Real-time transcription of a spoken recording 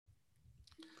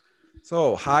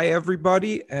So, hi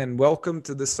everybody, and welcome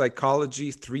to the Psychology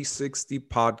 360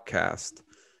 podcast.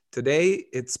 Today,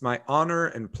 it's my honor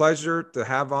and pleasure to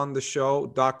have on the show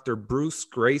Dr. Bruce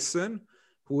Greyson,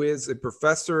 who is a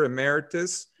professor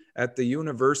emeritus at the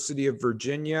University of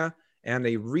Virginia and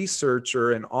a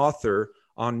researcher and author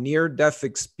on near-death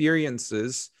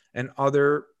experiences and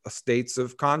other states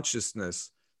of consciousness.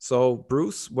 So,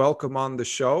 Bruce, welcome on the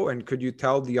show, and could you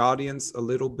tell the audience a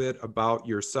little bit about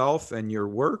yourself and your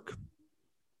work?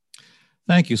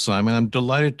 Thank you, Simon. I'm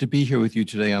delighted to be here with you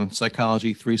today on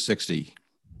Psychology 360.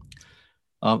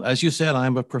 As you said,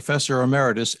 I'm a professor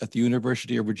emeritus at the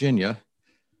University of Virginia.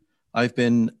 I've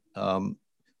been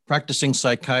practicing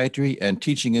psychiatry and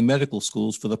teaching in medical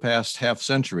schools for the past half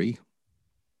century.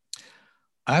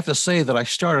 I have to say that I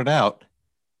started out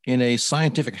in a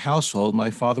scientific household.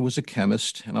 My father was a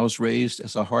chemist, and I was raised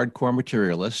as a hardcore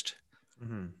materialist,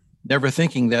 never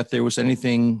thinking that there was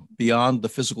anything beyond the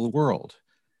physical world.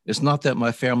 It's not that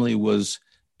my family was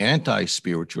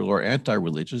anti-spiritual or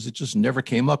anti-religious. It just never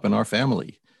came up in our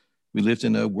family. We lived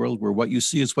in a world where what you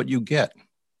see is what you get.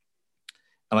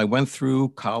 And I went through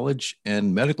college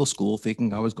and medical school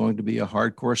thinking I was going to be a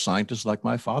hardcore scientist like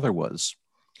my father was.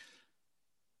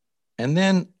 And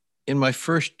then in my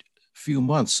first few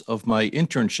months of my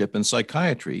internship in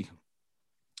psychiatry,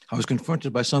 I was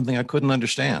confronted by something I couldn't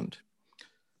understand.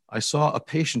 I saw a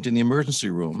patient in the emergency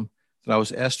room that I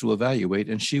was asked to evaluate,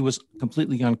 and she was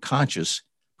completely unconscious,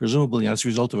 presumably as a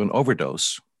result of an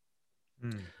overdose.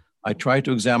 I tried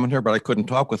to examine her, but I couldn't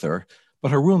talk with her. But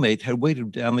her roommate had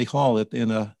waited down the hall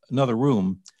in another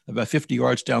room about 50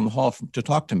 yards down the hall to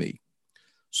talk to me.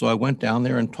 So I went down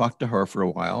there and talked to her for a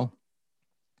while,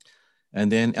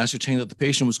 and then ascertained that the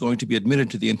patient was going to be admitted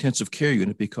to the intensive care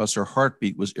unit because her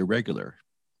heartbeat was irregular.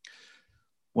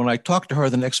 When I talked to her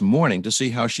the next morning to see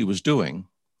how she was doing,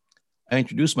 I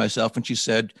introduced myself and she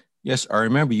said, "Yes, I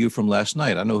remember you from last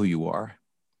night. I know who you are."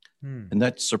 And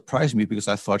that surprised me because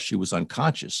I thought she was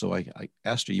unconscious. So I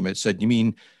asked her, "You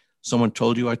mean someone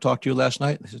told you I talked to you last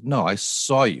night?" I said, "No, I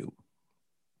saw you."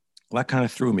 Well, that kind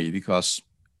of threw me because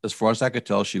as far as I could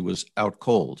tell, she was out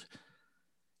cold.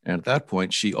 And at that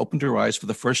point, she opened her eyes for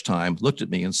the first time, looked at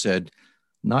me and said,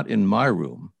 "Not in my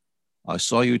room. I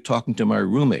saw you talking to my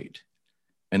roommate."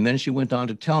 And then she went on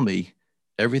to tell me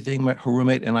everything her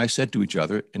roommate and I said to each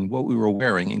other and what we were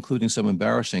wearing, including some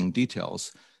embarrassing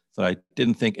details that I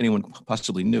didn't think anyone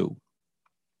possibly knew.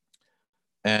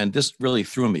 And this really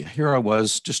threw me. Here I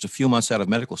was just a few months out of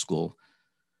medical school,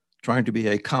 trying to be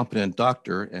a competent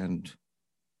doctor and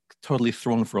totally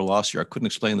thrown for a loss here. I couldn't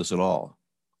explain this at all.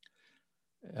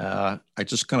 I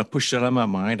just kind of pushed it out of my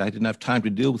mind. I didn't have time to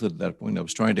deal with it at that point. I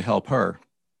was trying to help her.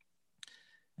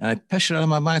 And I pushed it out of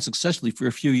my mind successfully for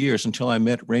a few years until I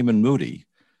met Raymond Moody,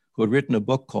 who had written a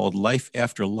book called Life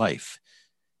After Life,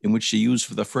 in which he used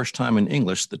for the first time in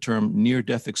English the term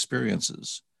near-death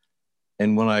experiences.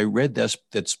 And when I read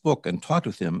that book and talked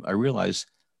with him, I realized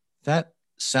that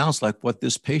sounds like what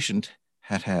this patient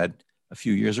had had a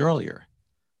few years earlier.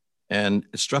 And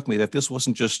it struck me that this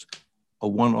wasn't just a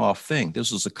one-off thing.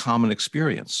 This was a common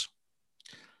experience.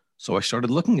 So I started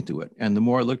looking into it. And the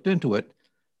more I looked into it,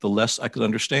 the less I could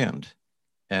understand.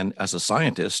 And as a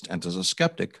scientist and as a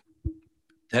skeptic,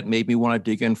 that made me want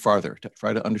to dig in farther to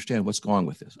try to understand what's going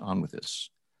with this.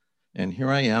 And here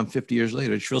I am 50 years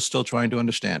later, still trying to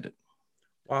understand it.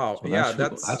 Wow. So Yeah,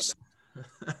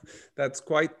 that's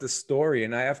quite the story.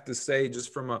 And I have to say,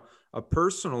 just from a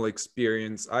personal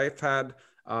experience, I've had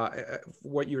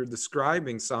what you're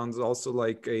describing sounds also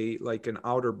like an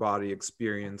outer body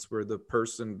experience where the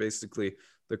person basically,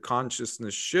 the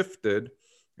consciousness shifted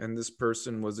and this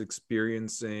person was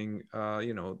experiencing,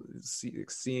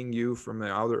 seeing you from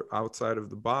the outside of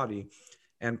the body.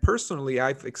 And personally,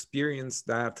 I've experienced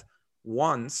that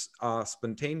once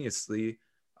spontaneously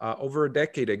over a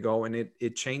decade ago, and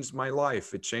it changed my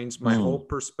life. It changed my whole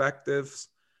perspectives.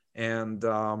 And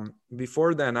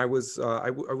before then, I was, I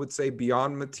would say,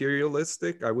 beyond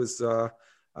materialistic. I was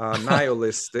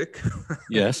nihilistic.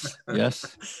 Yes.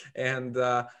 And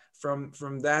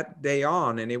from that day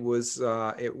on, and it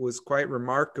was quite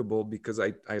remarkable because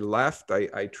I left,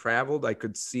 I traveled, I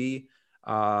could see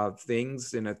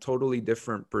things in a totally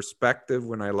different perspective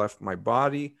when I left my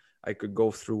body. I could go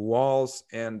through walls,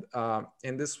 and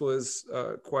this was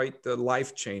quite the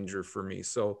life changer for me.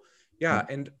 So yeah,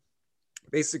 and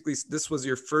basically this was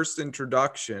your first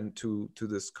introduction to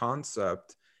this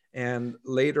concept. And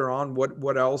later on,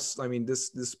 what else? I mean,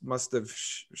 this must have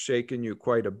shaken you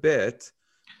quite a bit.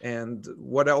 And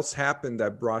what else happened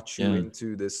that brought you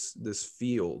into this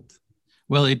field?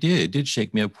 Well, it did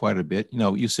shake me up quite a bit. You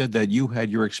know, you said that you had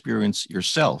your experience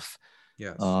yourself.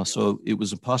 Yes. So it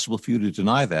was impossible for you to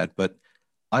deny that, but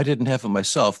I didn't have it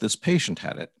myself. This patient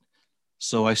had it.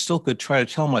 So I still could try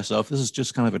to tell myself this is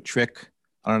just kind of a trick.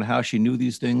 I don't know how she knew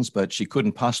these things, but she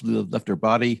couldn't possibly have left her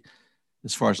body.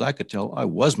 As far as I could tell, I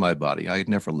was my body. I had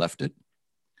never left it.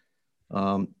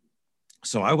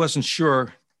 So I wasn't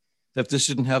sure that this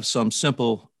didn't have some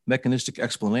simple mechanistic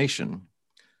explanation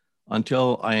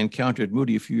until I encountered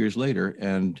Moody a few years later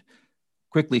and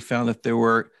quickly found that there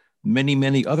were many,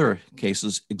 many other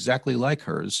cases exactly like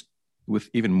hers with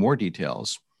even more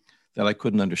details that I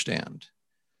couldn't understand.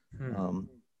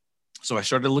 So I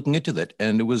started looking into that,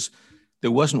 and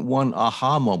there wasn't one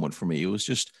aha moment for me. It was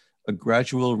just a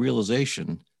gradual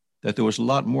realization that there was a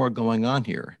lot more going on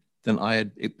here than I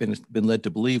had been led to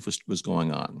believe was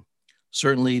going on.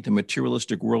 Certainly, the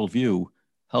materialistic worldview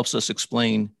helps us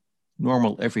explain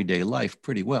normal everyday life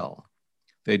pretty well.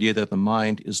 The idea that the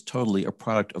mind is totally a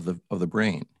product of the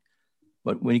brain.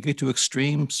 But when you get to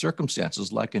extreme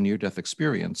circumstances like a near-death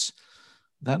experience,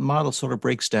 that model sort of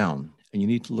breaks down, and you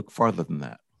need to look farther than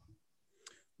that.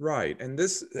 Right. And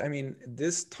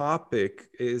this topic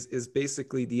is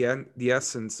basically the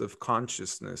essence of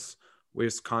consciousness.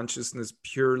 Is consciousness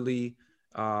purely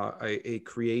a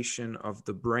creation of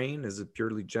the brain? Is it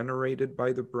purely generated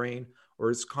by the brain? Or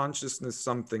is consciousness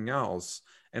something else?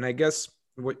 And I guess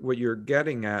what you're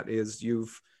getting at is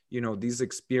these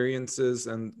experiences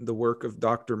and the work of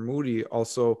Dr. Moody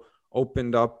also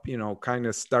opened up, kind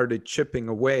of started chipping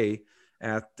away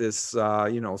at this,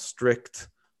 strict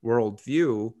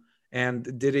worldview.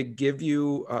 And did it give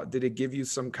you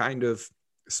some kind of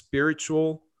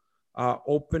spiritual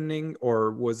opening,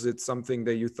 or was it something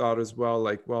that you thought as well,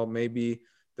 like, well, maybe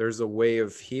there's a way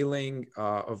of healing,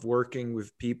 of working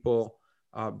with people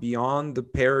beyond the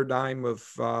paradigm of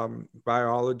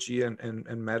biology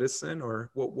and medicine? Or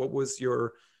what was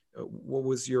your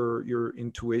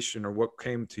intuition, or what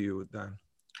came to you then?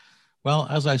 Well,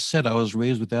 as I said, I was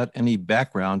raised without any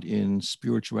background in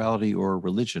spirituality or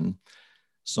religion.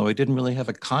 So I didn't really have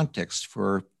a context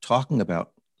for talking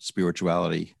about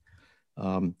spirituality.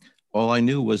 All I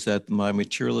knew was that my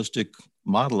materialistic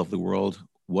model of the world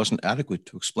wasn't adequate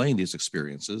to explain these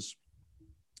experiences.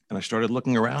 And I started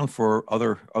looking around for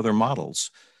other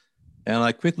models. And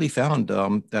I quickly found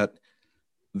that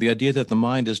the idea that the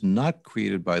mind is not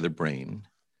created by the brain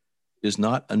is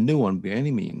not a new one by any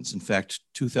means. In fact,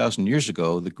 2,000 years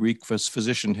ago, the Greek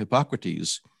physician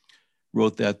Hippocrates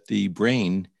wrote that the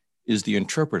brain is the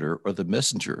interpreter or the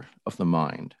messenger of the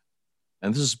mind.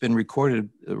 And this has been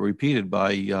repeated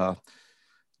by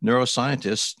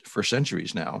neuroscientists for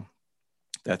centuries now,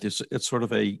 that it's sort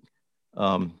of a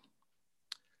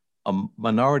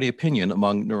minority opinion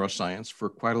among neuroscience for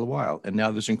quite a while. And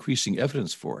now there's increasing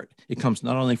evidence for it. It comes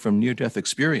not only from near-death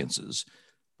experiences,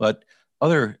 but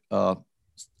other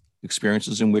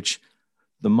experiences in which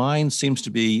the mind seems to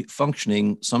be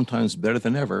functioning sometimes better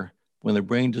than ever when the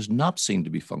brain does not seem to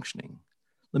be functioning.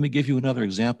 Let me give you another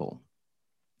example.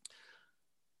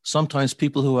 Sometimes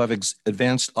people who have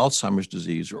advanced Alzheimer's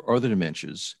disease or other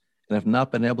dementias and have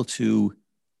not been able to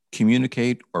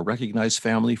communicate or recognize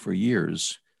family for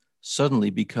years suddenly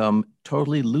become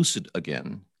totally lucid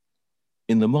again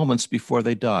in the moments before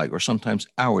they die, or sometimes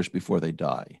hours before they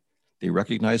die. They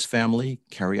recognize family,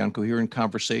 carry on coherent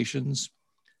conversations.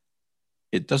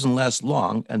 It doesn't last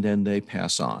long, and then they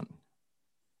pass on.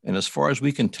 And as far as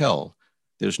we can tell,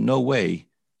 there's no way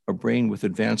a brain with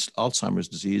advanced Alzheimer's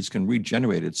disease can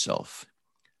regenerate itself.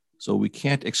 So we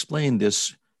can't explain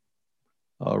this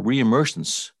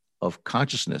reemergence of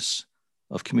consciousness,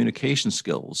 of communication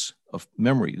skills, of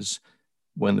memories,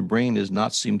 when the brain does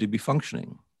not seem to be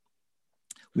functioning.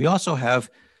 We also have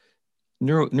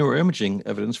neuroimaging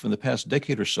evidence from the past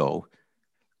decade or so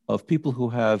of people who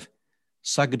have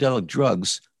psychedelic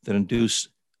drugs that induce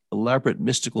elaborate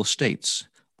mystical states.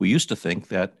 We used to think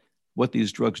that what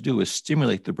these drugs do is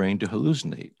stimulate the brain to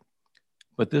hallucinate.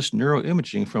 But this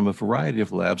neuroimaging from a variety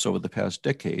of labs over the past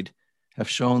decade have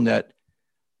shown that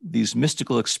these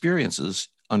mystical experiences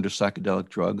under psychedelic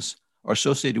drugs are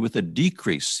associated with a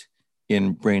decrease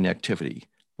in brain activity,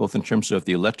 both in terms of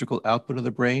the electrical output of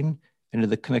the brain and in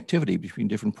the connectivity between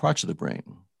different parts of the brain.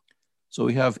 So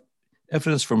we have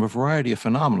evidence from a variety of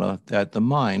phenomena that the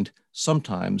mind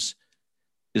sometimes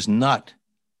is not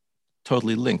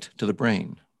totally linked to the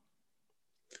brain.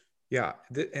 Yeah,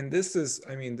 and this is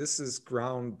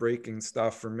groundbreaking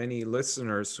stuff for many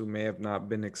listeners who may have not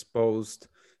been exposed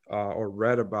or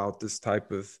read about this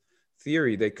type of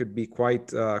theory. They could be quite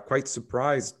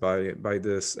surprised by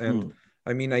this. And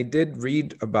I did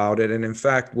read about it, and in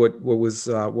fact, what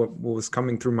was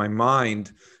coming through my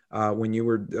mind when you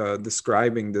were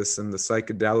describing this and the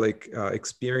psychedelic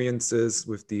experiences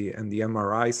with the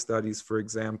MRI studies, for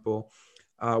example,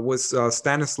 was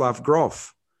Stanislav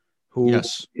Grof, who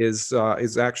Yes.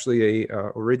 is actually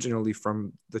originally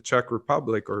from the Czech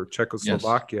Republic or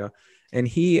Czechoslovakia. Yes. And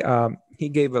he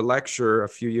gave a lecture a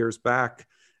few years back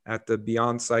at the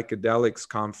Beyond Psychedelics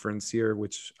conference here,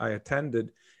 which I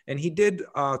attended. And he did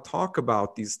talk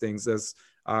about these things as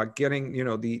getting,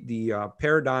 the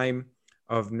paradigm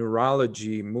of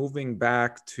neurology, moving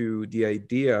back to the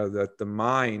idea that the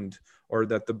mind or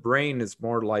that the brain is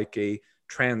more like a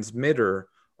transmitter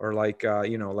or like,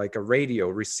 like a radio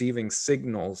receiving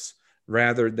signals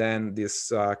rather than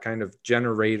this kind of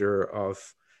generator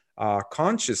of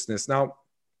consciousness. Now,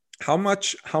 how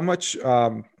much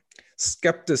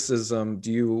skepticism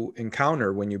do you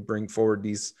encounter when you bring forward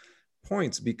these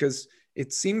points? Because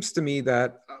it seems to me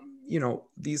that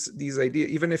these ideas,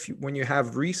 even if when you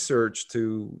have research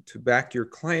to back your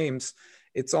claims,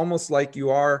 it's almost like you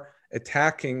are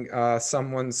attacking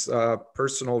someone's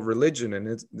personal religion. And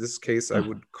in this case, I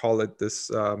would call it this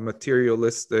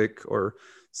materialistic or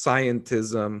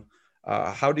scientism.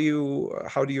 How do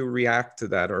you react to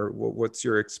that, or what's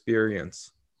your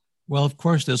experience? Well, of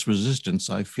course, there's resistance.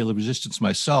 I feel a resistance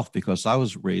myself because I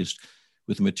was raised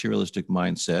with a materialistic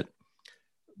mindset.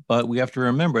 But we have to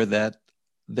remember that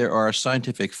there are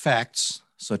scientific facts,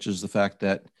 such as the fact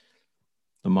that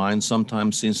the mind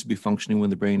sometimes seems to be functioning when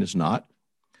the brain is not.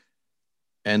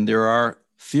 And there are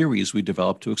theories we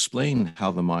develop to explain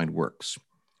how the mind works.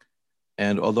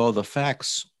 And although the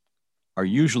facts are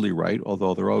usually right,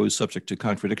 although they're always subject to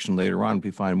contradiction later on if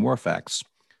we find more facts,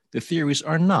 the theories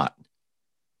are not.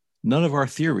 None of our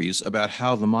theories about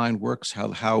how the mind works,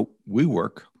 how we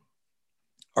work,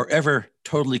 are ever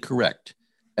totally correct.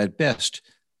 At best,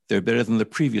 they're better than the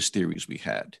previous theories we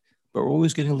had, but we're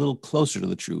always getting a little closer to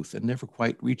the truth and never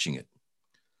quite reaching it.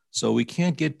 So we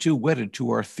can't get too wedded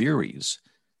to our theories.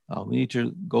 We need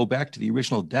to go back to the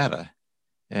original data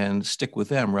and stick with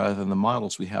them rather than the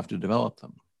models we have to develop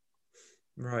them.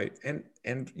 Right.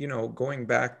 And going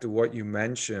back to what you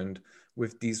mentioned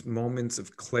with these moments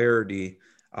of clarity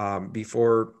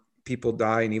before people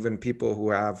die, and even people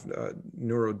who have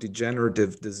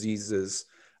neurodegenerative diseases.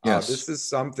 Yes. This is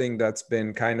something that's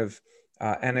been kind of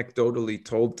anecdotally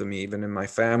told to me. Even in my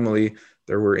family,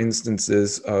 there were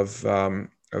instances of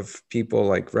people,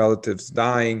 like relatives,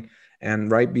 dying,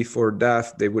 and right before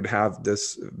death, they would have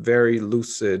this very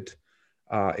lucid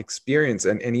experience.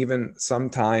 And even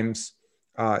sometimes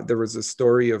there was a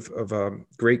story of a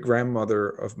great grandmother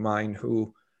of mine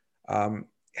who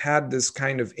had this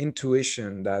kind of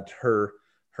intuition that her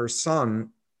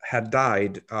son had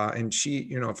died, and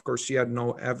she, of course, she had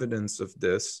no evidence of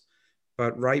this,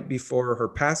 but right before her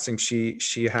passing,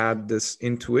 she had this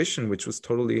intuition which was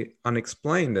totally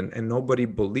unexplained, and nobody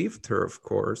believed her, of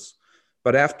course.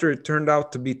 But after it turned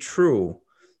out to be true,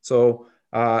 so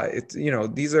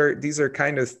these are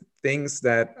kind of things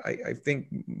that I think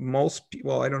most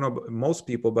people, well, I don't know about most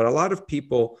people, but a lot of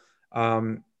people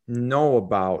know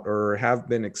about or have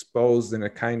been exposed in a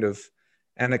kind of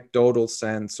anecdotal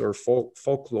sense or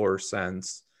folklore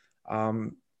sense.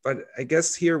 But I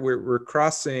guess here we're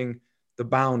crossing the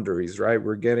boundaries, right?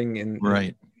 We're getting in,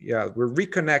 right. We're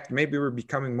reconnect. Maybe we're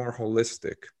becoming more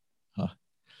holistic.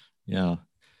 Yeah.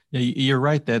 You're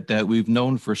right that we've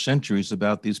known for centuries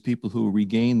about these people who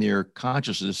regain their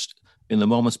consciousness in the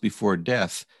moments before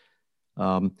death.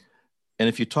 And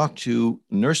if you talk to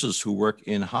nurses who work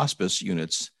in hospice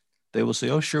units, they will say,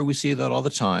 oh, sure, we see that all the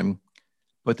time,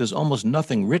 but there's almost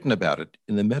nothing written about it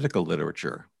in the medical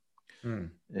literature.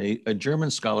 A German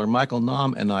scholar, Michael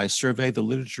Nahm, and I surveyed the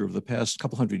literature of the past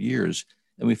couple hundred years,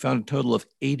 and we found a total of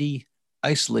 80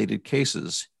 isolated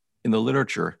cases in the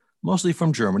literature, mostly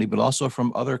from Germany, but also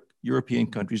from other European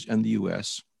countries and the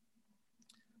US.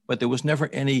 But there was never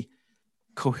any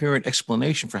coherent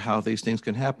explanation for how these things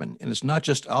can happen. And it's not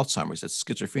just Alzheimer's, it's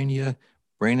schizophrenia,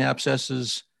 brain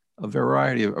abscesses, a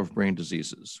variety of brain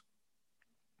diseases.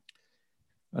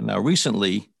 Now,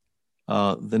 recently,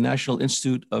 the National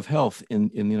Institute of Health in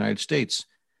the United States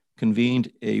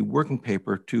convened a working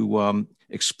paper to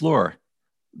explore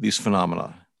these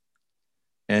phenomena.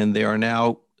 And they are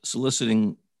now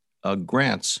soliciting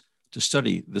grants to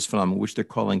study this phenomenon, which they're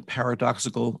calling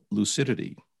paradoxical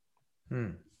lucidity.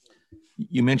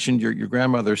 You mentioned your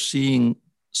grandmother seeing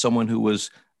someone who was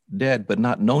dead but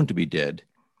not known to be dead.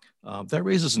 That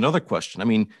raises another question. I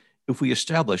mean, if we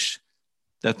establish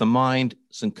that the mind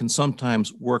can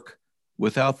sometimes work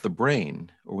without the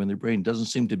brain, or when the brain doesn't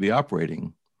seem to be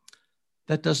operating,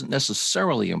 that doesn't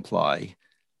necessarily imply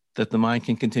that the mind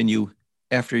can continue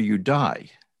after you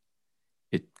die.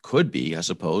 It could be, I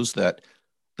suppose, that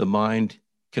the mind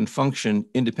can function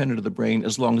independent of the brain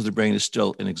as long as the brain is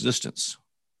still in existence.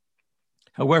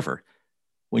 However,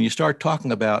 when you start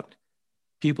talking about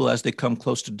people as they come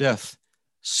close to death,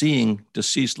 seeing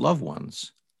deceased loved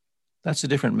ones, that's a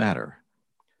different matter,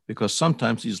 because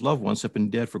sometimes these loved ones have been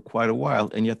dead for quite a while,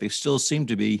 and yet they still seem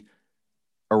to be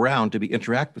around to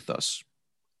interact with us.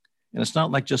 And it's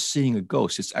not like just seeing a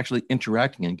ghost, it's actually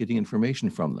interacting and getting information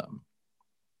from them.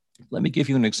 Let me give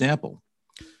you an example.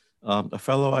 A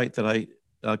fellow that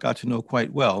I got to know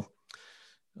quite well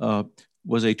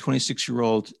was a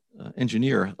 26-year-old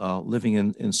engineer living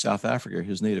in South Africa,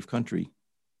 his native country.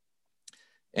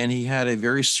 And he had a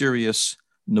very serious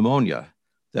pneumonia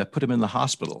that put him in the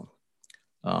hospital.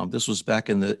 This was back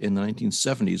in the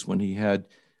 1970s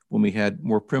when we had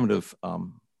more primitive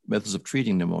methods of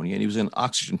treating pneumonia, and he was in an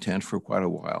oxygen tent for quite a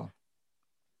while.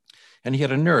 And he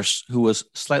had a nurse who was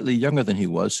slightly younger than he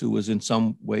was, who was in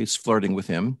some ways flirting with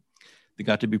him. They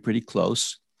got to be pretty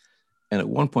close. And at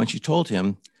one point she told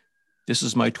him, "This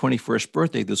is my 21st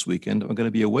birthday this weekend. I'm going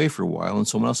to be away for a while and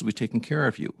someone else will be taking care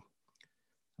of you."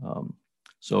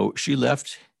 So she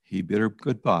left, he bid her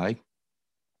goodbye.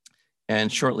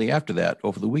 And shortly after that,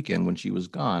 over the weekend when she was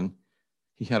gone,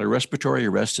 he had a respiratory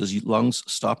arrest. His lungs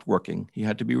stopped working. He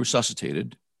had to be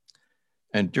resuscitated.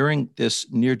 And during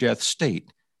this near-death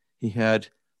state, he had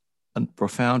a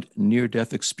profound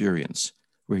near-death experience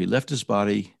where he left his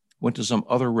body, went to some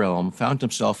other realm, found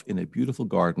himself in a beautiful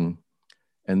garden,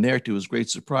 and there, to his great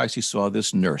surprise, he saw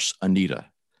this nurse, Anita.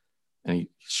 And he,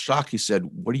 shocked, he said,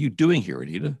 "What are you doing here,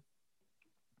 Anita?"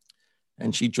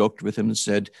 And she joked with him and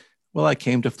said, "Well, I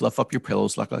came to fluff up your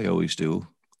pillows like I always do.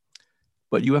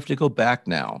 But you have to go back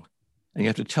now, and you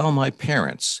have to tell my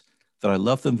parents that I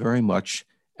love them very much,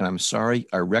 and I'm sorry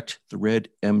I wrecked the red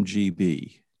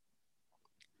MGB."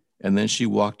 And then she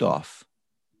walked off,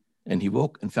 and he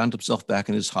woke and found himself back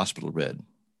in his hospital bed.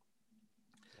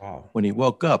 Wow. When he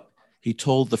woke up, he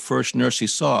told the first nurse he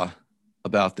saw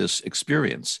about this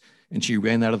experience, and she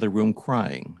ran out of the room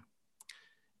crying.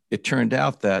 It turned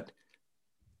out that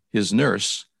his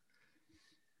nurse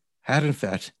had, in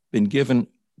fact, been given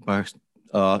by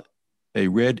a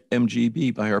red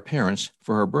MGB by her parents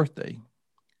for her birthday,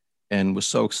 and was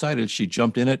so excited she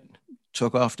jumped in it,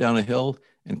 took off down a hill,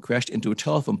 and crashed into a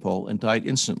telephone pole and died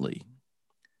instantly.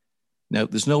 Now,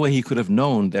 there's no way he could have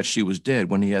known that she was dead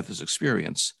when he had this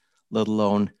experience, let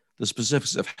alone the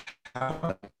specifics of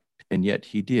how, and yet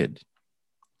he did.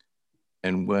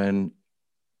 And when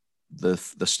the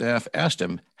staff asked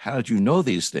him, "How did you know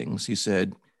these things?" he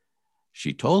said,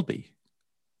 "She told me."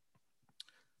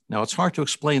 Now, it's hard to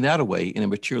explain that away in a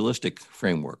materialistic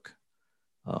framework.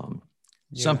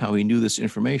 Somehow he knew this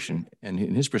information, and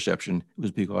in his perception, it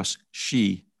was because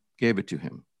she gave it to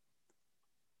him.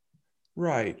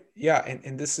 Right. Yeah.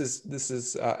 And this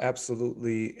is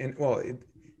absolutely, and well,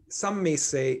 some may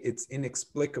say it's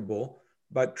inexplicable,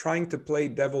 but trying to play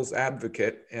devil's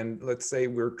advocate, and let's say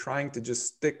we're trying to just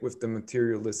stick with the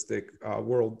materialistic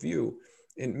worldview,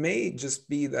 it may just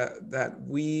be that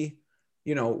we,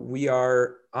 we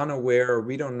are unaware,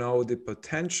 we don't know the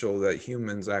potential that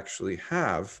humans actually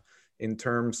have in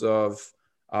terms of,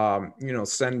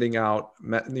 sending out,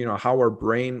 how our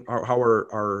brain, how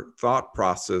our thought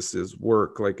processes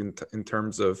work, like in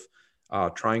terms of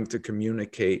trying to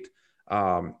communicate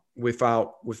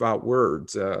without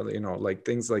words, like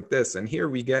things like this. And here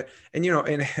we get,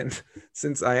 and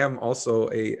since I am also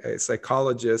a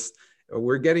psychologist,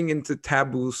 we're getting into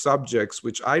taboo subjects,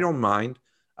 which I don't mind.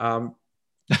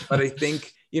 But I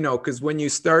think, because when you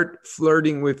start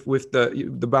flirting with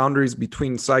the boundaries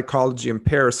between psychology and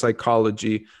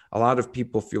parapsychology, a lot of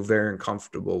people feel very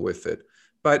uncomfortable with it.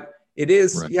 But it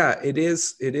is, right. Yeah, it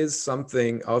is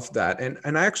something of that.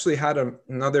 And I actually had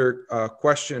another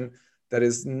question that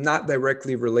is not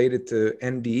directly related to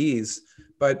NDEs,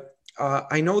 but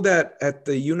I know that at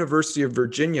the University of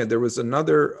Virginia, there was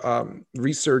another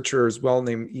researcher as well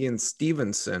named Ian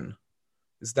Stevenson.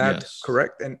 Is that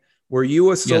correct? And were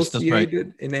you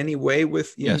associated in any way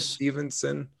with Ian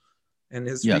Stevenson and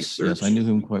his research? Yes, I knew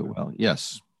him quite well.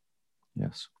 Yes.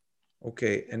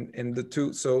 Okay, and the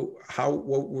two. So,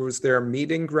 what was there a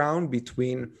meeting ground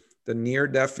between the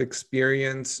near-death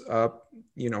experience,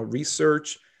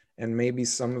 research, and maybe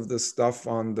some of the stuff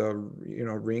on the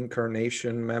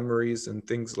reincarnation memories and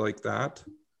things like that?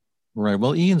 Right.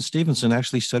 Well, Ian Stevenson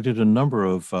actually studied a number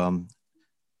of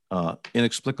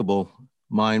inexplicable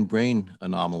mind-brain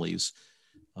anomalies.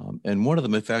 And one of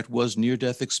them, in fact, was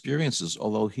near-death experiences,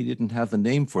 although he didn't have the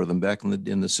name for them back in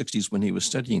the 60s when he was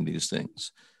studying these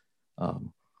things.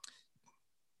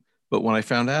 But when I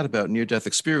found out about near-death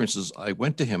experiences, I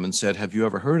went to him and said, have you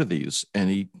ever heard of these? And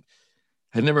he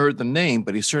had never heard the name,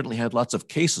 but he certainly had lots of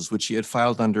cases which he had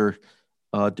filed under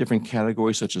different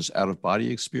categories, such as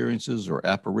out-of-body experiences or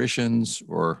apparitions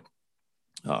or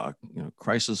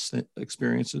crisis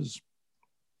experiences.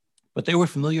 But they were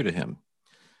familiar to him.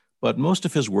 But most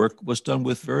of his work was done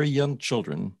with very young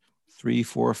children, 3,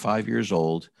 4, 5 years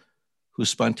old, who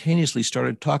spontaneously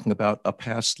started talking about a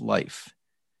past life.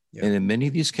 Yeah. And in many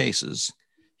of these cases,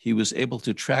 he was able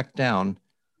to track down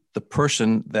the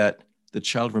person that the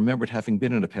child remembered having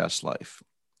been in a past life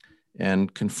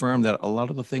and confirm that a lot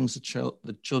of the things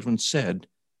the children said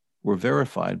were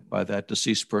verified by that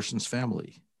deceased person's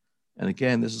family. And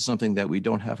again, this is something that we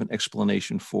don't have an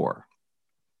explanation for.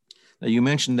 Now, you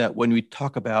mentioned that when we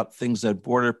talk about things that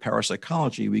border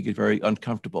parapsychology, we get very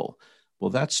uncomfortable. Well,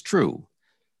 that's true.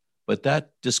 But that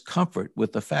discomfort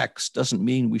with the facts doesn't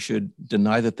mean we should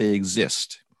deny that they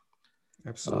exist.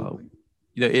 Absolutely.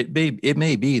 It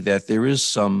may be that there is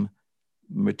some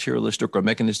materialistic or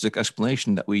mechanistic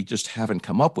explanation that we just haven't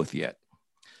come up with yet.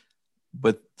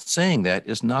 But saying that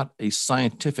is not a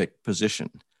scientific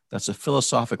position. That's a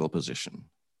philosophical position.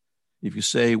 If you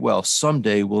say, well,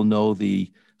 someday we'll know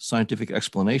the scientific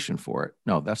explanation for it.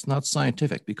 No, that's not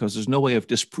scientific because there's no way of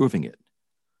disproving it.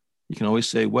 You can always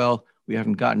say, well, we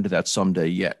haven't gotten to that someday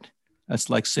yet. That's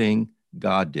like saying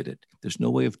God did it. There's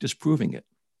no way of disproving it.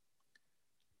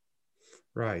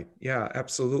 Right. Yeah,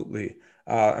 absolutely.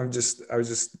 I was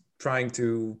just trying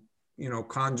to,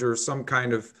 conjure some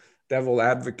kind of devil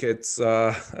advocate's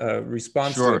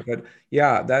response to it. But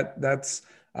yeah,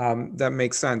 that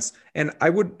makes sense. And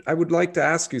I would like to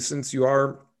ask you, since you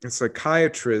are a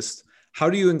psychiatrist, how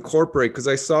do you incorporate? Because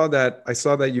I saw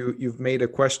that you've made a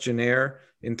questionnaire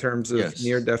in terms of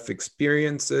near-death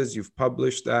experiences. You've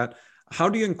published that. How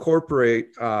do you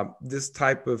incorporate these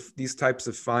types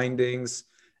of findings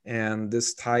and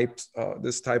this type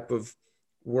of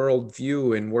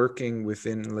worldview in working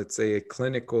within, let's say, a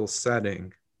clinical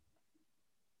setting?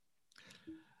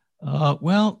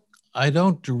 Well, I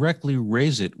don't directly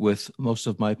raise it with most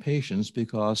of my patients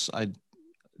because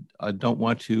I don't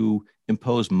want to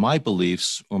impose my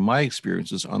beliefs or my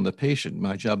experiences on the patient.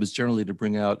 My job is generally to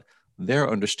bring out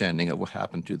their understanding of what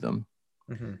happened to them.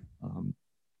 Mm-hmm.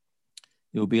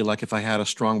 It would be like if I had a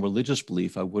strong religious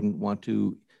belief, I wouldn't want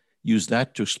to use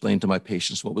that to explain to my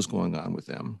patients what was going on with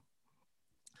them.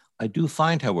 I do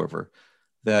find, however,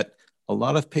 that a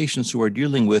lot of patients who are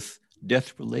dealing with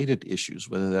death-related issues,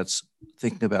 whether that's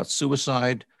thinking about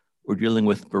suicide or dealing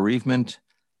with bereavement,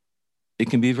 it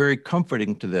can be very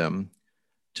comforting to them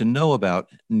to know about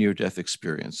near-death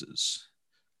experiences.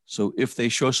 So if they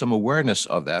show some awareness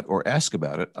of that or ask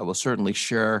about it, I will certainly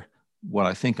share what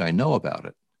I think I know about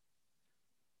it.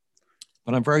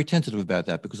 But I'm very tentative about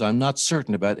that because I'm not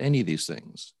certain about any of these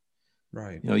things.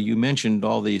 Right. You mentioned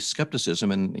all the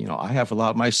skepticism, and I have a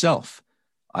lot myself.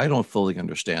 I don't fully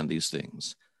understand these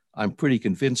things. I'm pretty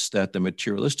convinced that the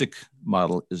materialistic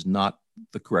model is not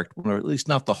the correct one, or at least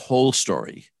not the whole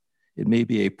story. It may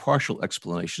be a partial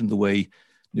explanation, the way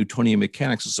Newtonian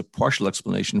mechanics is a partial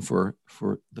explanation for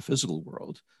the physical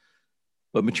world.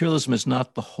 But materialism is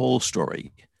not the whole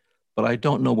story. But I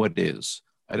don't know what is.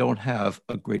 I don't have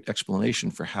a great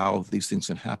explanation for how these things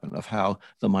can happen, of how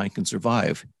the mind can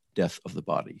survive death of the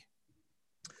body.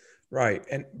 Right.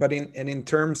 But in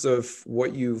terms of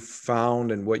what you've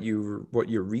found and what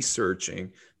you're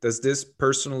researching, does this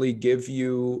personally give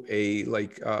you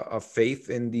a faith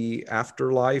in the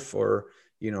afterlife, or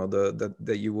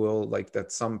that you will, like,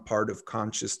 that some part of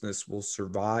consciousness will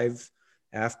survive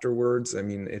afterwards? I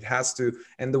mean, it has to.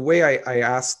 And the way I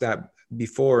asked that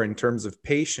before in terms of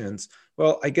patients,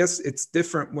 well, I guess it's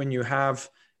different when you have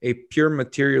a pure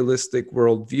materialistic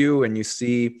worldview and you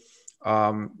see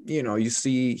you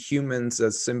see humans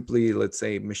as simply, let's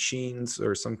say, machines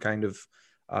or some kind of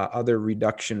other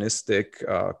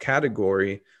reductionistic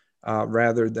category,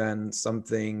 rather than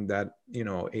something that,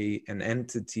 an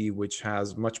entity which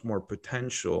has much more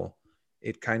potential.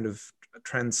 It kind of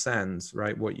transcends,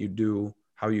 right, what you do,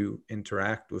 how you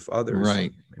interact with others.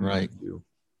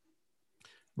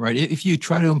 Right. If you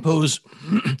try to impose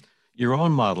your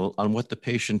own model on what the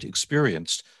patient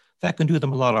experienced, that can do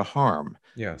them a lot of harm.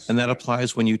 Yes. And that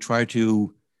applies when you try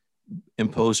to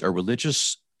impose a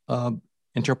religious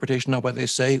interpretation of what they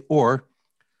say, or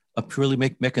a purely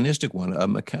mechanistic one,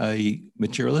 a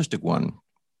materialistic one.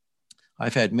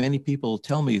 I've had many people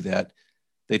tell me that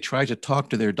they tried to talk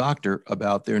to their doctor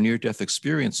about their near-death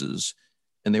experiences,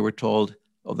 and they were told,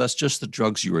 oh, that's just the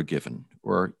drugs you were given,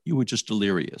 or you were just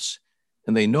delirious.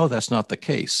 And they know that's not the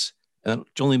case. And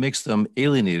it only makes them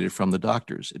alienated from the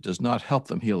doctors. It does not help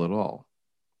them heal at all.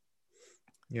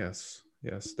 Yes,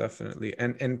 yes, definitely.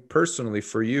 And personally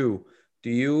for you, do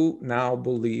you now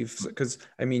believe, because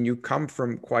I mean you come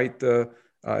from quite the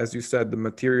as you said, the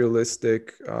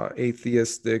materialistic,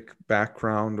 atheistic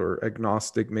background or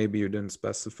agnostic, maybe you didn't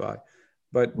specify.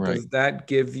 But Right. does that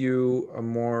give you a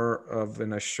more of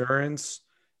an assurance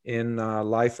in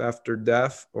life after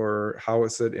death, or how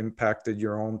has it impacted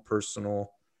your own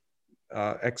personal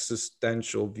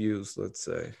existential views, let's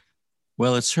say?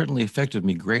 Well, it certainly affected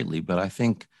me greatly, but I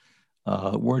think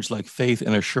words like faith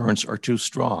and assurance are too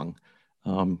strong.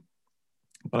 Um,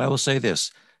 but I will say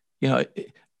this, you know,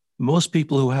 most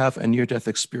people who have a near-death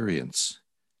experience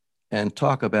and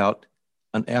talk about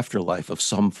an afterlife of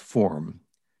some form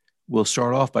will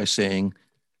start off by saying,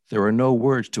 there are no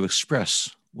words to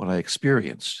express what I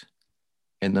experienced.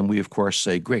 And then we, of course,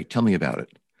 say, great, tell me about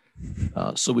it.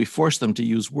 So we force them to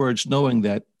use words knowing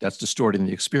that that's distorting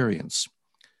the experience.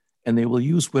 And they will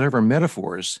use whatever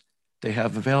metaphors they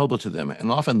have available to them.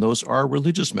 And often those are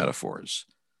religious metaphors.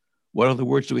 What other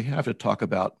words do we have to talk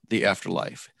about the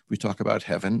afterlife? We talk about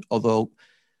heaven, although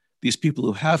these people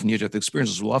who have near-death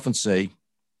experiences will often say,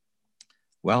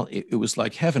 well, it was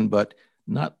like heaven, but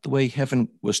not the way heaven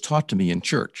was taught to me in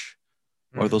church.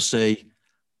 Or they'll say,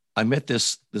 I met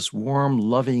this warm,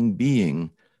 loving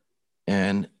being,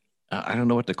 and I don't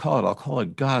know what to call it. I'll call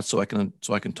it God, so I can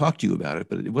talk to you about it.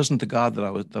 But it wasn't the God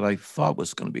that I thought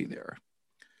was going to be there.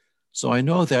 So I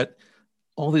know that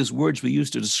all these words we use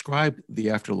to describe the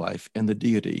afterlife and the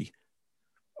deity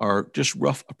are just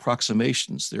rough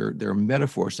approximations. They're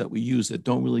metaphors that we use that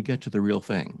don't really get to the real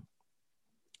thing.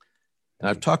 And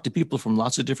I've talked to people from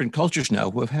lots of different cultures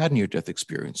now who have had near-death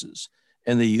experiences,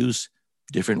 and they use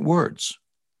different words.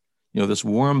 You know, this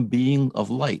warm being of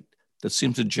light that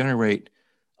seems to generate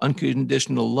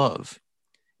unconditional love.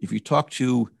 If you talk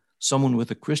to someone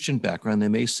with a Christian background, they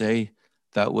may say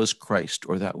that was Christ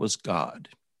or that was God.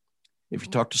 If you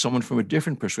talk to someone from a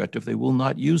different perspective, they will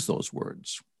not use those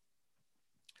words.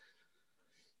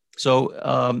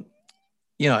 So,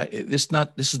 you know, this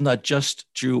is not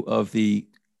just true of the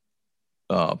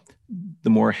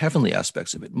more heavenly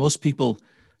aspects of it. Most people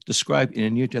describe in a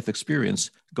near-death experience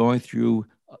going through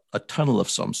a tunnel of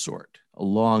some sort, a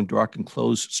long, dark,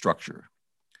 enclosed structure.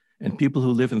 And people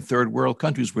who live in third world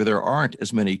countries where there aren't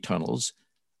as many tunnels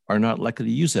are not likely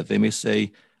to use that. They may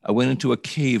say, I went into a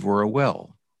cave or a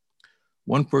well.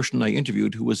 One person I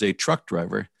interviewed who was a truck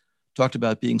driver talked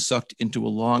about being sucked into a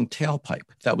long tailpipe.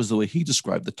 That was the way he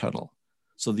described the tunnel.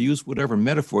 So they use whatever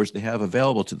metaphors they have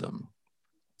available to them.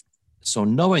 So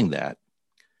knowing that,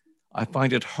 I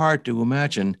find it hard to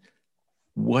imagine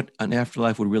what an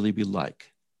afterlife would really be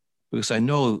like, because I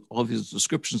know all these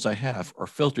descriptions I have are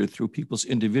filtered through people's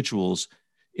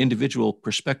individual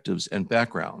perspectives and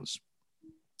backgrounds.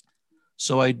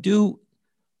 So I do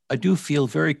feel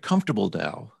very comfortable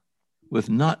now with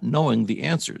not knowing the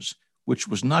answers, which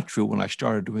was not true when I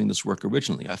started doing this work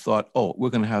originally. I thought, oh, we're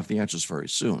going to have the answers very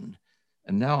soon.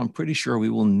 And now I'm pretty sure we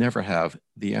will never have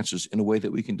the answers in a way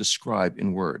that we can describe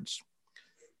in words.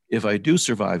 If I do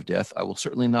survive death, I will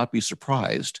certainly not be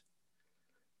surprised,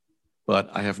 but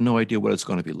I have no idea what it's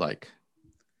going to be like.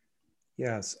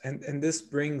 Yes, and this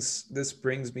brings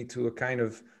me to a kind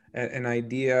of an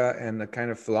idea and a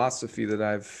kind of philosophy that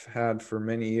I've had for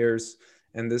many years,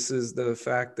 and this is the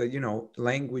fact that, you know,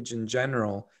 language in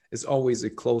general is always a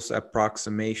close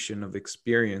approximation of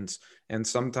experience, and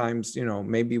sometimes, you know,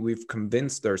 maybe we've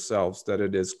convinced ourselves that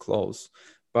it is close,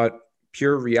 but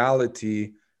pure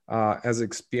reality, as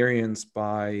experienced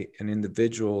by an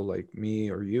individual like me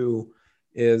or you,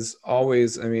 is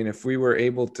always, I mean, if we were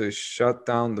able to shut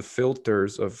down the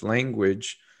filters of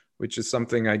language, which is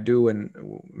something I do in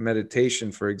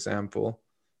meditation, for example,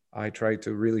 I try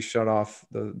to really shut off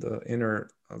the inner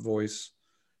voice,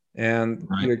 and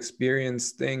Right. you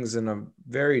experience things in a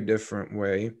very different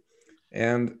way.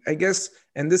 And I guess,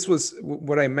 and this was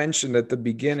what I mentioned at the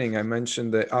beginning, I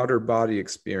mentioned the outer body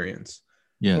experience.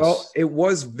 Well, Yes. it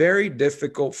was very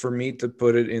difficult for me to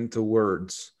put it into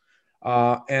words.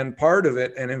 And part of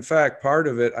it, and in fact, part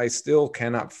of it, I still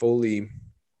cannot fully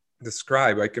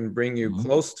describe. I can bring you Mm-hmm.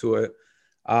 close to it.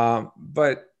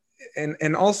 But,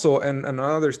 and also, and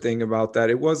another thing about that,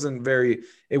 it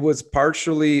was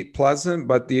partially pleasant,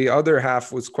 but the other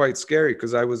half was quite scary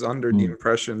because I was under the Mm.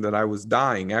 impression that I was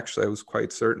dying. Actually, I was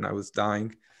quite certain I was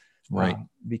dying, Right.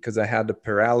 because I had the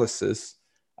paralysis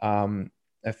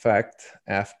effect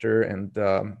after, and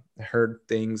heard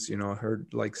things, you know,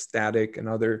 heard like static and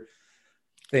other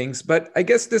things. But I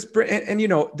guess and you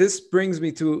know, this brings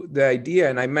me to the idea,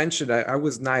 and I mentioned I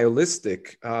was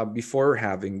nihilistic before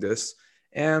having this,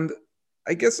 and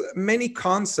I guess many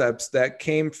concepts that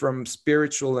came from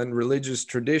spiritual and religious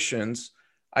traditions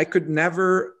I could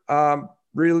never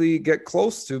really get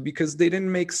close to, because they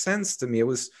didn't make sense to me. It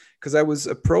was because I was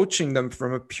approaching them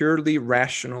from a purely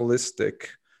rationalistic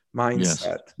Yes,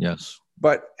 mindset. yes.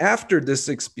 But after this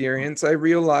experience, I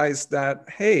realized that,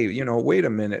 hey, wait a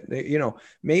minute,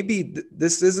 maybe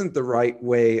this isn't the right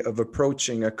way of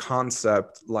approaching a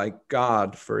concept like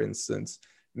God, for instance.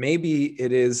 Maybe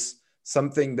it is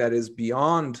something that is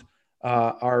beyond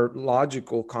our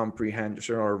logical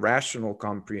comprehension or rational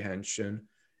comprehension,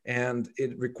 and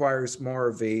it requires more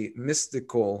of a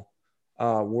mystical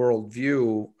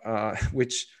worldview,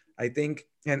 which I think,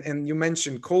 and you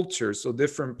mentioned culture, so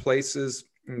different places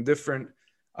and different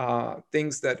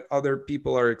things that other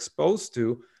people are exposed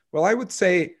to. Well, I would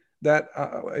say that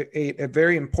a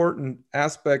very important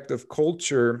aspect of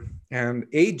culture and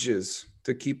ages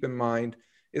to keep in mind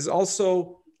is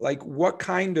also like what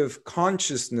kind of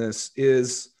consciousness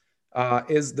is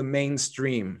the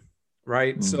mainstream,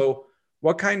 right? Mm. So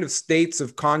what kind of states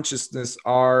of consciousness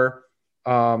are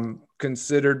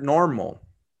considered normal?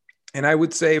 And I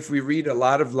would say if we read a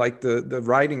lot of like the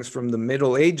writings from the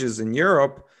Middle Ages in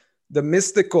Europe, the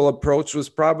mystical approach was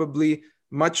probably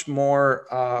much more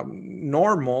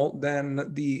normal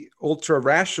than the ultra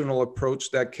rational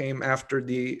approach that came after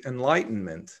the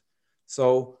Enlightenment.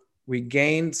 So we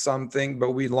gained something,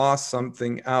 but we lost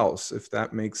something else, if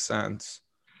that makes sense.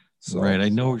 So, Right, I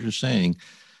know what you're saying.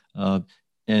 Uh,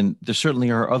 and there certainly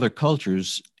are other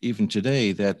cultures, even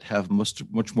today, that have much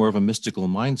more of a mystical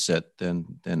mindset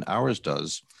than ours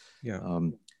does. yeah.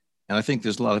 And I think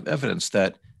there's a lot of evidence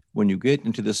that when you get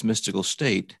into this mystical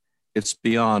state, it's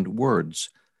beyond words.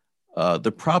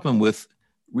 The problem with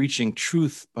reaching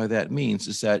truth by that means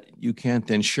is that you can't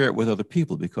then share it with other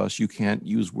people because you can't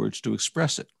use words to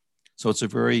express it. So it's a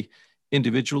very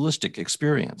individualistic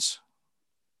experience.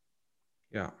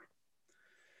 Yeah.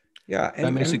 Yeah.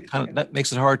 That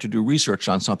makes it hard to do research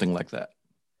on something like that.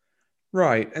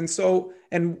 Right. And so,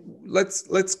 and let's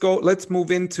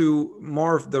move into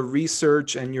more of the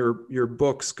research and your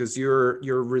books, because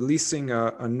you're releasing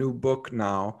a new book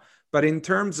now. But in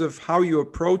terms of how you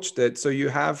approached it, so you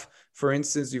have, for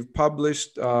instance, you've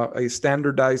published a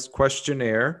standardized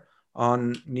questionnaire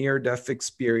on near-death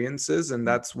experiences, and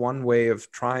that's one way of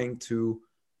trying to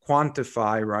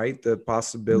quantify, right, the Right.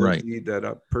 possibility that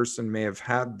a person may have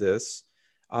had this.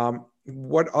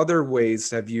 What other ways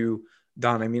have you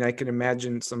done? I mean, I can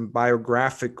imagine some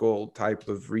biographical type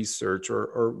of research,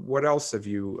 or what else have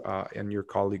you and your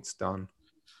colleagues done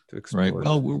to Right. explore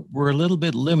Well, this? we're a little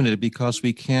bit limited because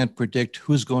we can't predict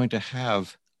who's going to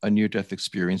have a near-death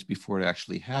experience before it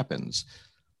actually happens.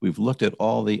 We've looked at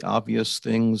all the obvious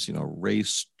things,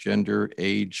 race, gender,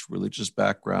 age, religious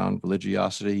background,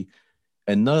 religiosity,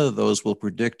 and none of those will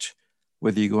predict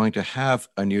whether you're going to have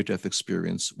a near-death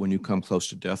experience when you come close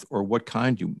to death or what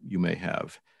kind you may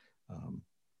have.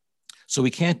 So we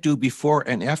can't do before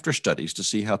and after studies to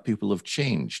see how people have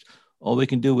changed. All we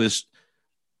can do is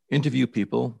interview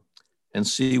people and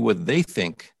see what they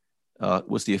think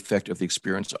was the effect of the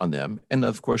experience on them. And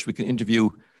of course, we can interview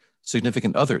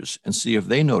significant others and see if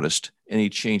they noticed any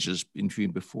changes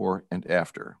between before and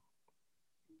after.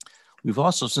 We've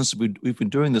also, since we've been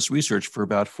doing this research for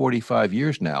about 45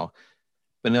 years now,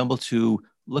 been able to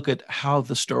look at how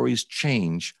the stories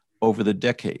change over the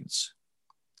decades.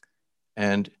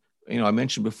 And I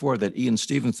mentioned before that Ian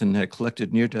Stevenson had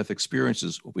collected near-death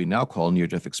experiences, what we now call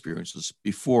near-death experiences,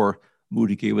 before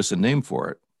Moody gave us a name for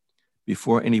it,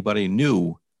 before anybody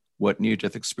knew what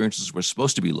near-death experiences were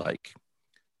supposed to be like.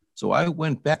 So I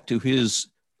went back to his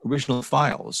original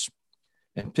files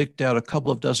and picked out a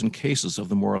couple of dozen cases of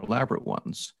the more elaborate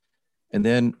ones, and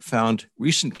then found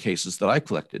recent cases that I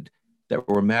collected that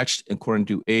were matched according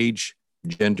to age,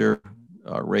 gender,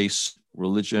 race,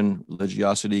 religion,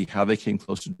 religiosity, how they came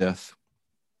close to death.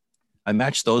 I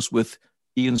matched those with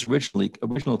Ian's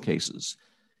original cases.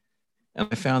 And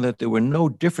I found that there were no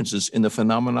differences in the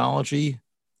phenomenology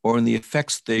or in the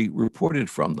effects they reported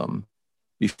from them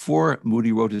before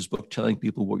Moody wrote his book telling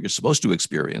people what you're supposed to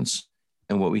experience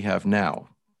and what we have now.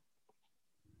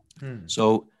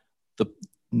 So the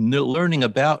learning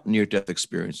about near-death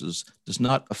experiences does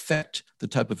not affect the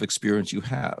type of experience you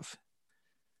have.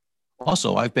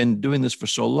 Also, I've been doing this for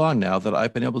so long now that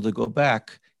I've been able to go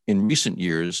back in recent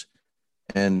years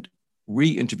and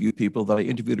re-interview people that I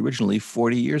interviewed originally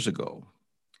 40 years ago.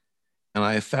 And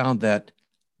I have found that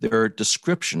their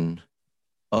description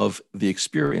of the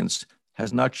experience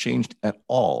has not changed at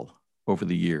all over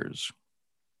the years.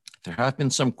 There have been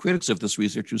some critics of this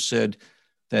research who said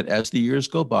that as the years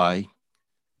go by,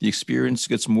 the experience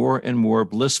gets more and more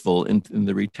blissful in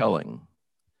the retelling,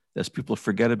 as people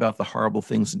forget about the horrible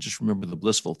things and just remember the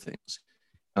blissful things.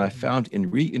 And I found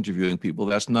in re-interviewing people,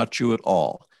 that's not true at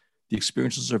all. The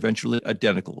experiences are eventually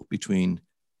identical between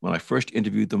when I first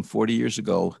interviewed them 40 years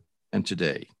ago and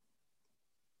today.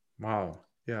 Wow.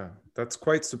 Yeah, that's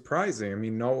quite surprising. I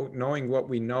mean, knowing what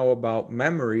we know about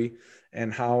memory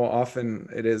and how often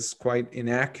it is quite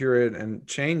inaccurate and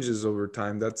changes over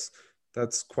time,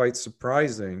 that's quite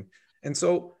surprising. And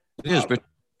so, It is, but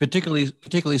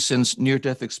particularly since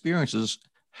near-death experiences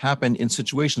happen in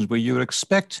situations where you would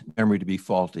expect memory to be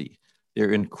faulty.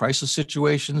 They're in crisis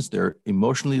situations, they're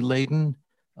emotionally laden,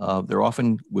 they're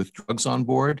often with drugs on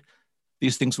board.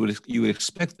 These things you would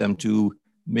expect them to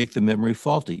make the memory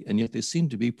faulty, and yet they seem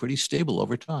to be pretty stable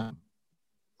over time.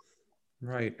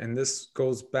 right. And this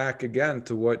goes back again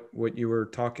to what you were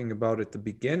talking about at the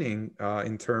beginning,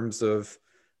 in terms of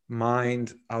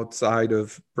mind outside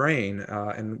of brain,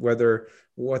 and whether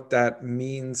what that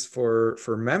means for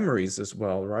memories as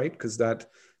well, right? Because that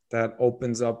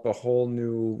opens up a whole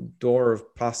new door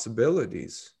of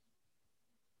possibilities.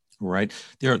 Right.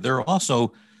 There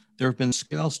have been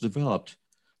scales developed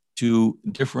to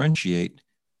differentiate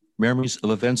memories of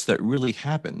events that really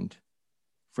happened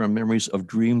from memories of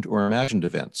dreamed or imagined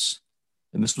events.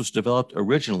 And this was developed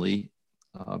originally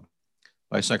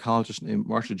by a psychologist named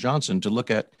Marsha Johnson to look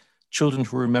at children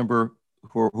who remember,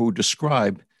 who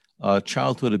describe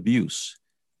childhood abuse.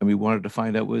 And we wanted to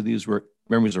find out whether these were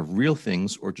memories of real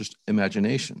things or just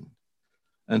imagination.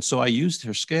 And so I used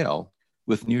her scale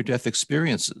with near-death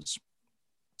experiences.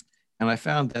 And I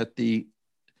found that the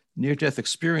near-death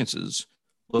experiences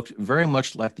looked very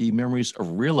much like the memories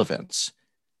of real events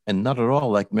and not at all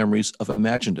like memories of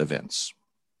imagined events.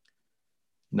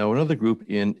 Now, another group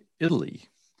in Italy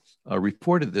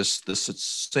reported this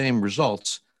same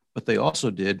results, but they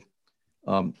also did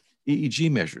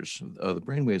EEG measures of the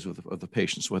brainwaves of the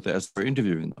patients as they're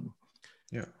interviewing them.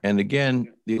 Yeah. And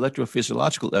again, the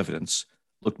electrophysiological evidence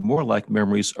looked more like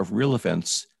memories of real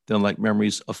events than like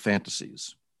memories of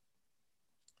fantasies.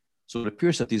 So it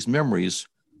appears that these memories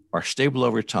are stable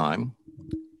over time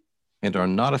and are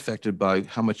not affected by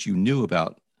how much you knew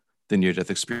about the near-death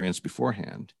experience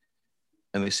beforehand.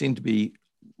 And they seem to be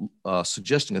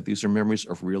suggesting that these are memories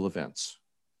of real events.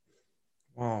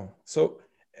 Wow. So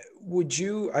would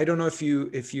you, I don't know if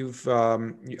you've,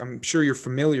 I'm sure you're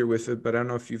familiar with it, but I don't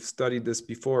know if you've studied this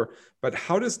before, but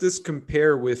how does this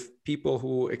compare with people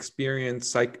who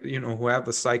experience, who have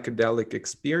a psychedelic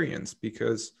experience?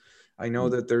 Because I know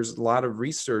that there's a lot of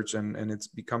research and it's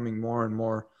becoming more and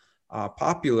more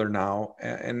popular now.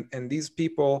 And these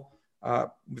people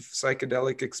with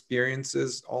psychedelic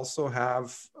experiences also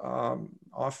have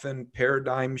often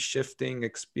paradigm shifting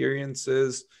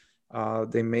experiences.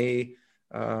 They may,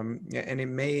 and it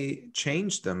may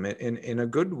change them in a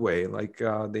good way. Like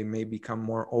they may become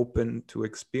more open to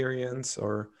experience,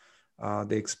 or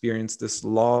they experience this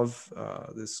love,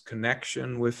 this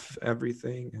connection with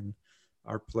everything and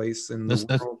our place in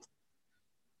the world.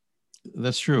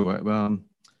 That's true.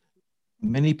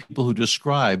 Many people who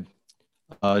describe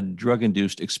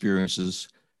drug-induced experiences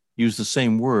use the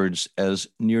same words as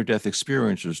near-death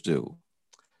experiencers do.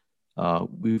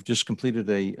 We've just completed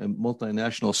a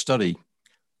multinational study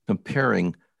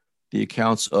comparing the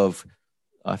accounts of,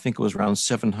 I think it was around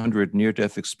 700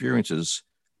 near-death experiences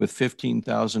with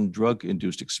 15,000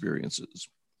 drug-induced experiences.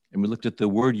 And we looked at the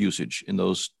word usage in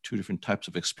those two different types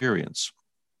of experience.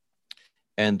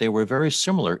 And they were very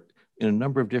similar in a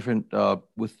number of different,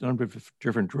 with a number of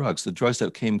different drugs. The drugs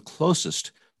that came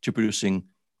closest to producing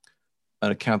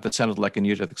an account that sounded like a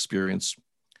near-death experience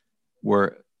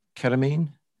were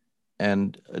ketamine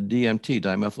and DMT,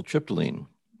 dimethyltryptamine,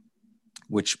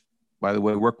 which, by the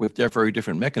way, work with very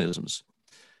different mechanisms.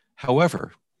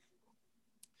 However,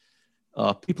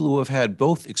 people who have had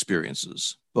both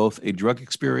experiences, both a drug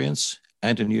experience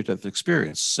and a near-death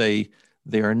experience, say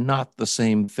they are not the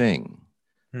same thing.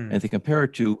 And they compare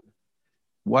it to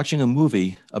watching a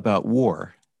movie about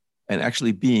war and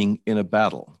actually being in a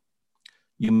battle.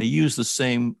 You may use the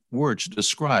same words to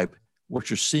describe what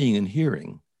you're seeing and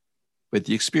hearing, but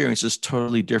the experience is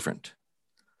totally different.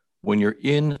 When you're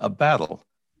in a battle,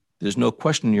 there's no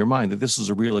question in your mind that this is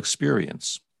a real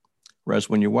experience. Whereas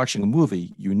when you're watching a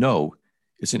movie, you know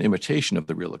it's an imitation of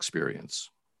the real experience.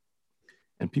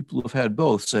 And people who have had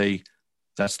both say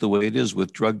that's the way it is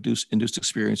with drug-induced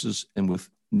experiences and with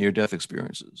near-death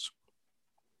experiences.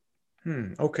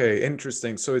 Okay,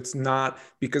 interesting. So it's not,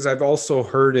 because I've also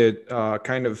heard it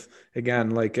kind of,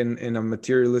 again, like in a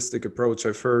materialistic approach,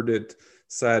 I've heard it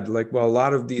said like, well, a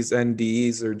lot of these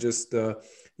NDEs are just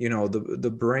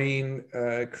the brain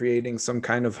creating some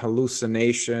kind of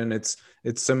hallucination. It's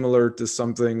similar to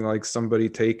something like somebody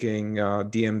taking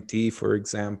DMT, for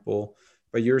example,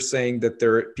 but you're saying that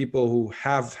there are people who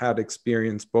have had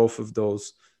experience both of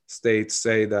those states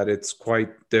say that it's quite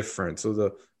different. So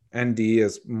the NDE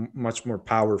is much more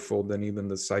powerful than even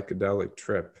the psychedelic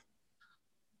trip.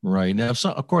 Right. Now,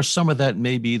 so, of course, some of that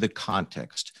may be the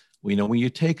context. We know when you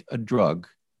take a drug,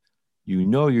 you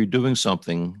know you're doing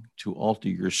something to alter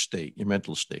your state, your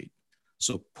mental state.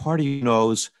 So part of you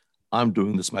knows I'm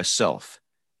doing this myself.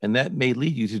 And that may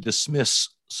lead you to dismiss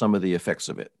some of the effects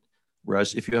of it.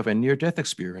 Whereas if you have a near-death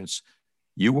experience,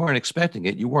 you weren't expecting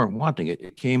it, you weren't wanting it,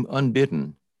 it came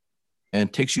unbidden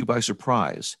and takes you by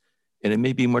surprise. And it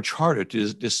may be much harder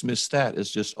to dismiss that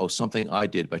as just, oh, something I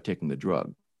did by taking the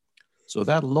drug. So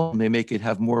that alone may make it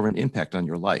have more of an impact on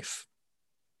your life.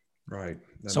 Right.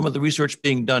 Some of the research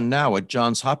being done now at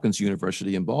Johns Hopkins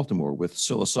University in Baltimore with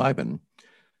psilocybin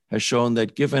has shown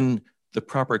that given the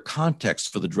proper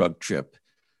context for the drug trip,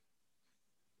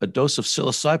 a dose of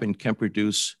psilocybin can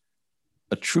produce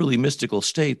a truly mystical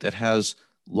state that has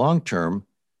long-term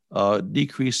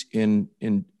decrease in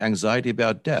anxiety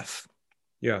about death.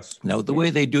 Yes. Now, the way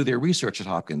they do their research at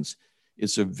Hopkins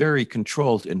is a very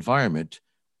controlled environment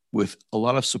with a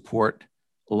lot of support,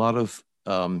 a lot of,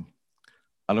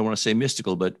 I don't want to say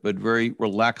mystical, but very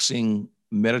relaxing,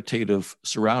 meditative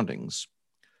surroundings.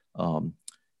 And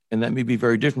that may be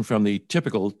very different from the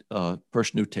typical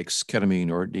person who takes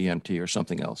ketamine or DMT or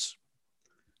something else.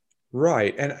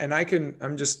 Right. And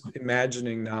I'm just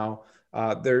imagining now,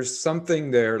 there's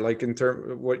something there, like in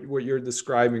terms of what you're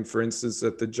describing, for instance,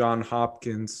 at the John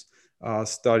Hopkins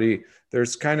study,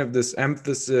 there's kind of this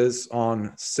emphasis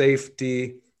on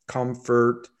safety,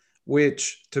 comfort,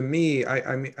 which to me,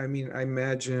 I mean, I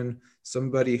imagine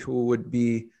somebody who would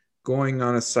be going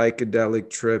on a psychedelic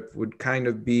trip would kind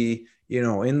of be,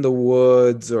 in the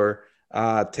woods, or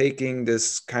taking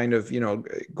this kind of,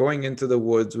 going into the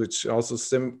woods, which also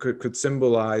could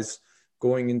symbolize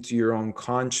going into your own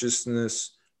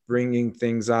consciousness, bringing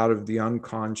things out of the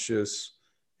unconscious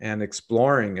and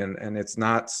exploring. And it's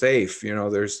not safe.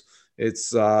 It's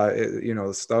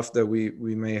stuff that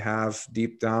we may have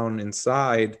deep down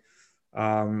inside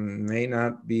may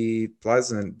not be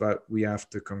pleasant, but we have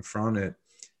to confront it.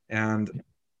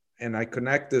 And I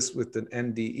connect this with an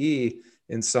NDE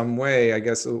in some way. I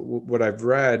guess what I've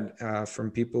read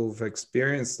from people who've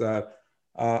experienced that,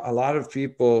 a lot of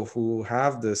people who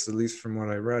have this, at least from what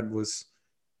I read, was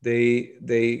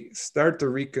they start to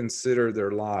reconsider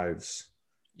their lives.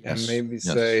 Yes. And maybe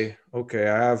say, okay,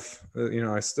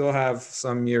 I still have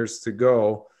some years to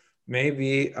go.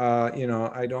 Maybe,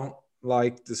 I don't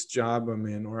like this job I'm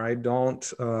in, or I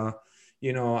don't,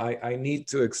 I need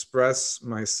to express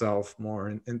myself more,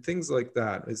 and things like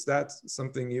that. Is that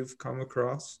something you've come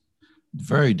across?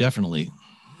 Very definitely.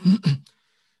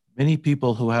 Many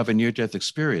people who have a near-death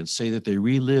experience say that they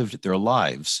relived their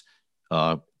lives,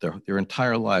 their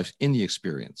entire lives in the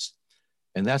experience.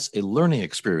 And that's a learning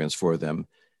experience for them.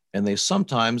 And they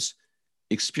sometimes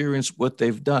experience what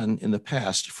they've done in the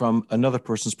past from another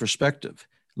person's perspective.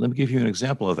 Let me give you an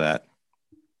example of that.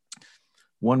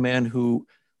 One man who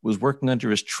was working under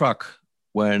his truck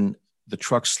when the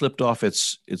truck slipped off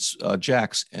its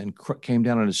jacks and came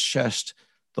down on his chest,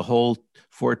 the whole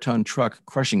 4-ton truck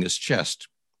crushing his chest.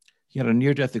 He had a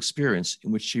near-death experience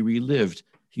in which he relived,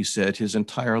 he said, his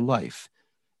entire life.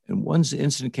 And one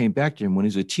incident came back to him when he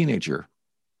was a teenager.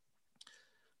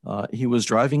 He was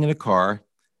driving in a car,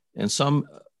 and some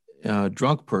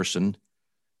drunk person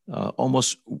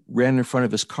almost ran in front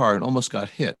of his car and almost got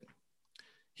hit.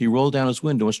 He rolled down his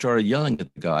window and started yelling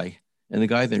at the guy, and the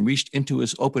guy then reached into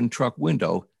his open truck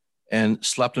window and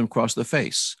slapped him across the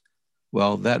face.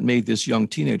 Well, that made this young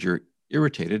teenager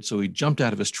irritated, so he jumped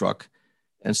out of his truck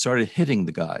and started hitting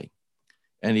the guy.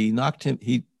 And he knocked him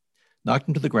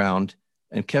to the ground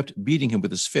and kept beating him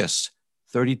with his fists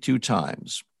 32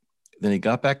 times. Then he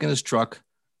got back in his truck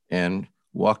and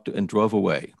walked and drove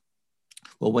away.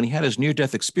 Well, when he had his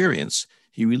near-death experience,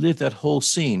 he relived that whole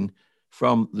scene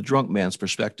from the drunk man's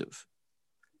perspective.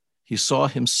 He saw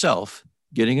himself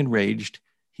getting enraged.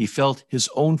 He felt his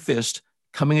own fist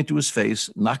coming into his face,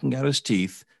 knocking out his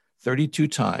teeth 32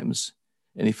 times.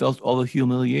 And he felt all the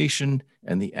humiliation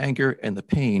and the anger and the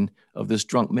pain of this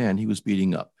drunk man he was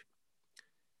beating up.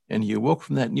 And he awoke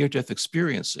from that near-death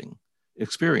experience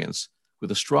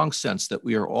with a strong sense that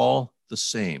we are all the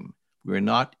same. We are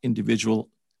not individual,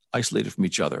 isolated from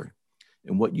each other.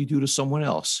 And what you do to someone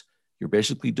else, you're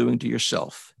basically doing to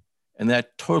yourself. And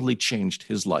that totally changed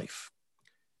his life.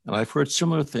 And I've heard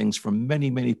similar things from many,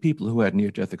 many people who had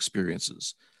near-death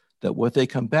experiences, that what they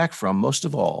come back from most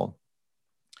of all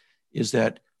is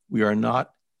that we are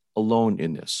not alone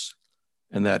in this,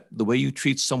 and that the way you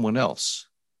treat someone else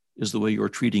is the way you're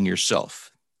treating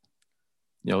yourself.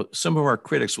 You know, some of our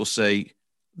critics will say,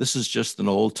 this is just an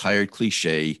old tired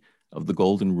cliche of the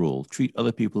golden rule, treat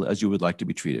other people as you would like to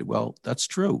be treated. Well, that's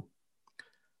true.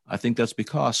 I think that's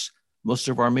because most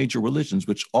of our major religions,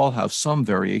 which all have some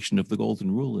variation of the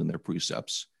golden rule in their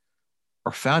precepts,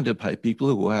 are founded by people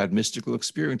who had mystical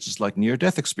experiences like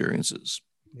near-death experiences.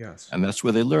 Yes. And that's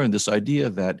where they learned this idea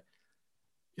that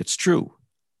it's true,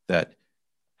 that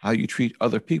how you treat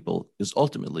other people is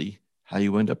ultimately how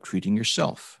you end up treating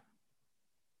yourself.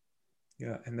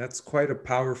 Yeah, and that's quite a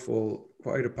powerful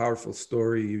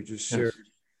story you just shared.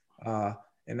 Yes.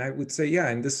 And I would say, yeah,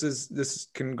 and this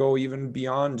can go even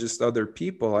beyond just other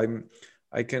people.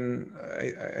 I can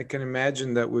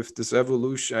imagine that with this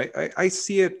evolution, I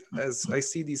see it as, I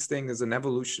see these things as an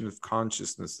evolution of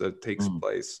consciousness that takes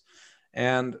place.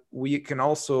 And we can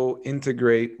also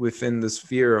integrate within the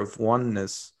sphere of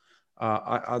oneness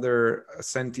other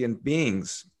sentient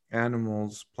beings,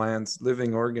 animals, plants,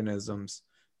 living organisms,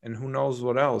 and who knows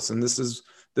what else. And this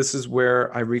is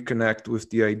where I reconnect with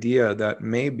the idea that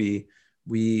maybe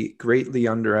we greatly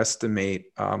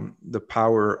underestimate the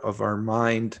power of our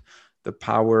mind, the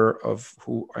power of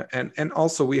who, and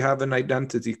also we have an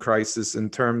identity crisis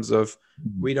in terms of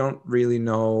we don't really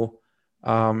know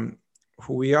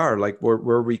who we are, like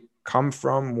where we come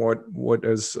from, what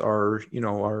is our,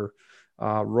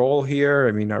 our role here.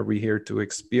 I mean, are we here to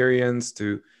experience,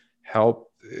 to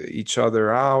help each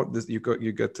other out? You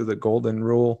get to the golden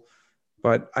rule,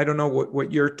 but I don't know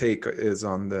what your take is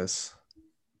on this.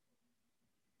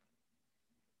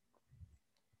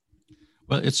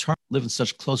 Well, it's hard to live in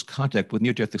such close contact with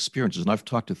near-death experiences, and I've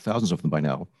talked to thousands of them by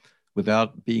now,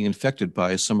 without being infected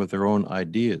by some of their own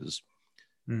ideas.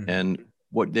 And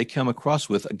what they come across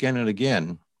with again and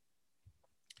again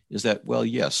is that, well,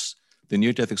 yes, the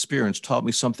near-death experience taught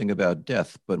me something about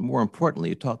death, but more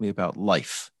importantly, it taught me about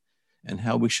life and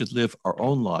how we should live our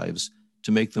own lives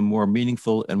to make them more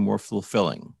meaningful and more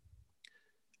fulfilling.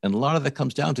 And a lot of that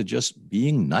comes down to just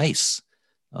being nice,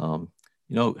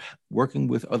 working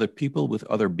with other people, with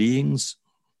other beings,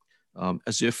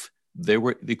 as if they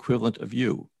were the equivalent of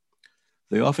you.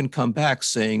 They often come back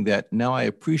saying that now I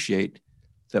appreciate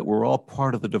that we're all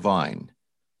part of the divine,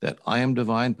 that I am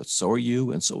divine, but so are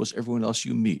you, and so is everyone else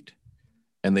you meet.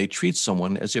 And they treat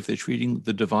someone as if they're treating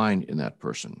the divine in that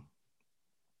person.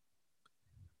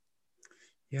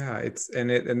 Yeah, and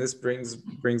this brings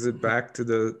it back to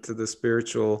the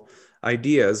spiritual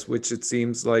ideas, which it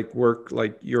seems like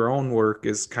your own work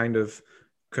is kind of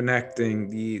connecting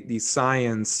the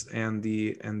science and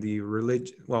the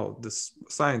religion, well, the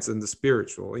science and the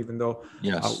spiritual, even though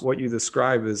yes, what you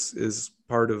describe is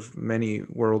part of many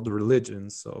world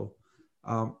religions. So,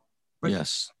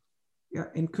 yes. Yeah,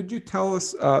 and could you tell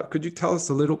us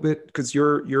a little bit, because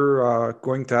you're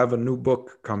going to have a new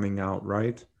book coming out,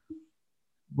 right?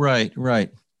 Right.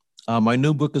 My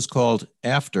new book is called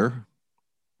After.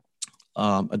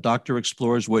 A doctor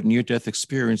explores what near-death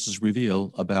experiences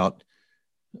reveal about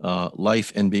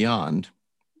life and beyond.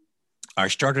 I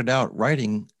started out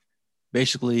writing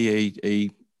basically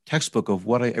a textbook of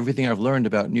everything I've learned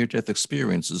about near-death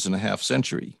experiences in a half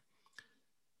century.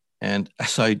 And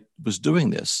as I was doing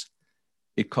this,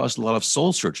 it caused a lot of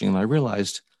soul searching, and I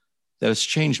realized that it's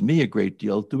changed me a great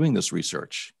deal doing this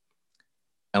research.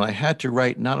 And I had to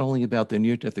write not only about the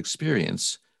near-death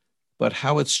experience, but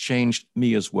how it's changed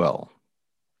me as well.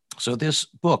 So this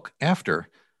book, After,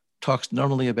 talks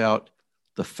not only about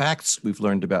the facts we've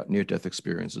learned about near-death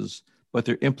experiences, but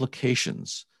their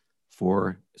implications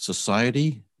for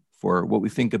society, for what we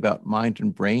think about mind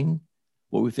and brain,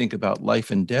 what we think about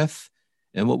life and death,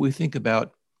 and what we think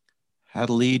about how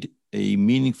to lead a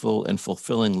meaningful and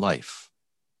fulfilling life.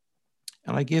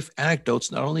 And I give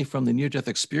anecdotes not only from the near-death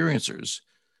experiencers,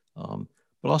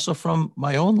 but also from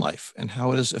my own life and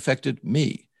how it has affected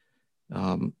me.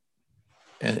 And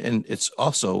it's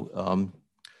also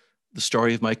the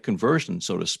story of my conversion,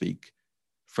 so to speak,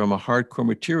 from a hardcore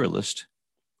materialist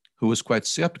who was quite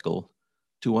skeptical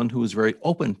to one who was very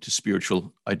open to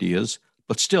spiritual ideas,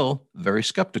 but still very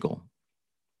skeptical.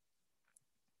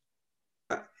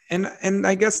 And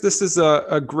I guess this is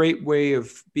a great way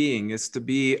of being, is to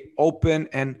be open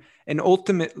and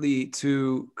ultimately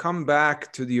to come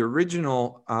back to the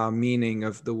original meaning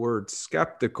of the word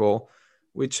skeptical,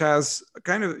 which has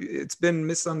it's been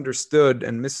misunderstood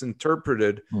and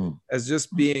misinterpreted as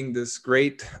just being this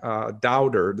great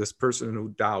doubter, this person who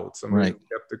doubts, somebody who's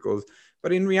skeptical.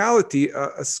 But in reality,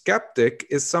 a skeptic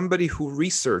is somebody who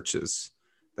researches.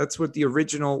 That's what the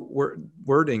original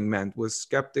wording meant, was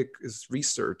skeptic is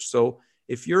research. So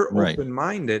if you're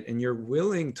open-minded and you're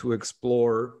willing to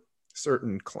explore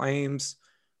certain claims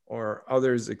or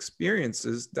others'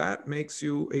 experiences, that makes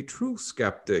you a true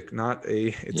skeptic, not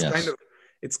a, Yes,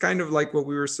 it's kind of like what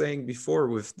we were saying before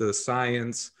with the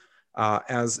science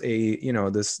as a,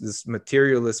 this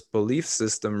materialist belief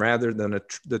system rather than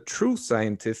the true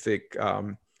scientific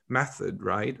method,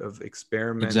 right, of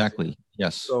experiment. exactly.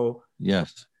 Yes, So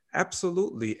yes.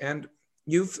 absolutely. And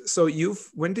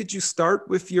when did you start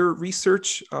with your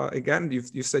research? Again,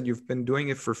 you said you've been doing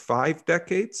it for 5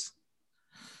 decades.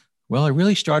 Well, I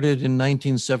really started in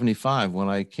 1975 when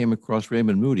I came across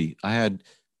Raymond Moody. I had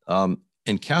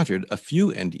encountered a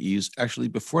few NDEs actually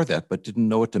before that, but didn't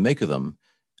know what to make of them,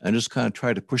 and just kind of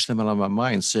tried to push them out of my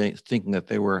mind, thinking that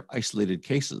they were isolated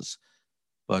cases.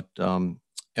 But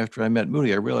after I met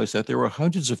Moody, I realized that there were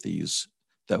hundreds of these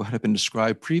that had been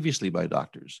described previously by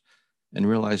doctors, and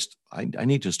realized I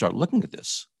need to start looking at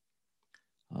this.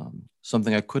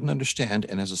 Something I couldn't understand,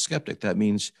 and as a skeptic, that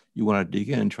means you want to dig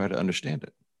in and try to understand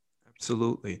it.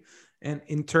 Absolutely. And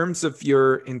in terms of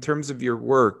your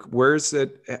work, where's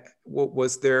it? What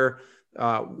was there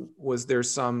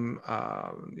some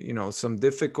some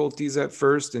difficulties at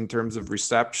first in terms of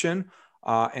reception?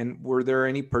 And were there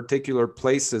any particular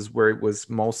places where it was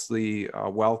mostly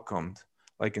welcomed,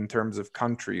 like in terms of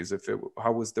countries?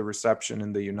 How was the reception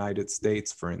in the United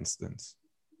States, for instance?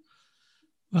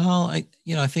 Well,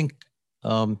 I think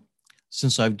um,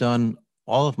 since I've done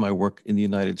all of my work in the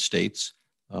United States,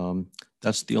 um,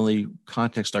 that's the only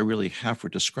context I really have for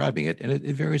describing it, and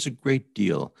it varies a great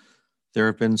deal. There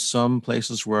have been some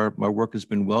places where my work has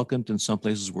been welcomed, and some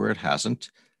places where it hasn't.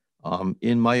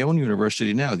 In my own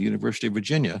university now, the University of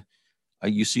Virginia,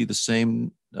 you see the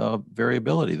same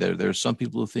variability. There's some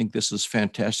people who think this is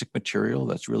fantastic material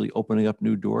that's really opening up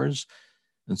new doors,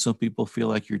 and some people feel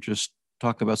like you're just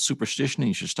talking about superstition and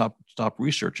you should stop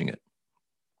researching it.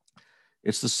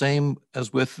 It's the same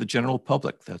as with the general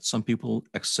public, that some people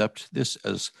accept this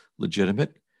as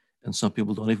legitimate and some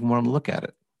people don't even want to look at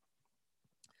it.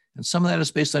 And some of that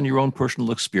is based on your own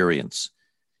personal experience.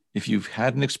 If you've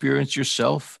had an experience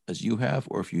yourself, as you have,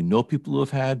 or if you know people who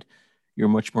have had, you're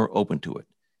much more open to it.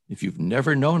 If you've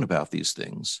never known about these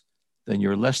things, then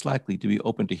you're less likely to be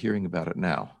open to hearing about it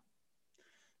now.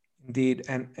 Indeed,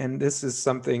 and this is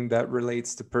something that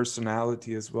relates to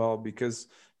personality as well, because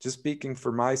just speaking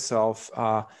for myself,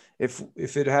 if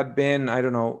it had been, I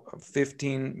don't know,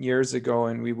 15 years ago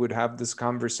and we would have this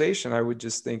conversation, I would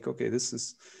just think, okay, this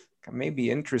is maybe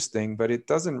interesting, but it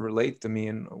doesn't relate to me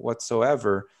in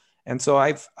whatsoever. And so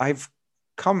I've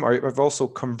also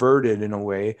converted in a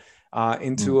way Mm.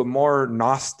 into a more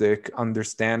Gnostic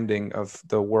understanding of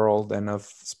the world and of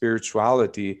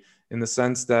spirituality, in the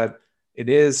sense that it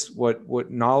is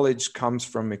what knowledge comes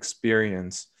from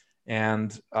experience.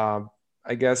 And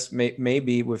I guess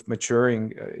maybe with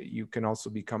maturing, you can also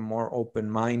become more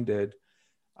open-minded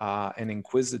and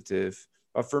inquisitive.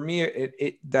 But for me,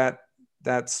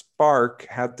 that spark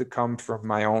had to come from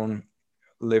my own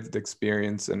lived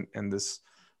experience and this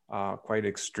quite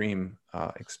extreme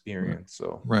experience.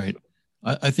 So Right.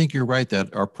 I think you're right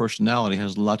that our personality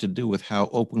has a lot to do with how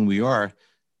open we are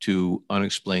to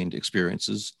unexplained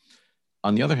experiences.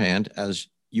 On the other hand, as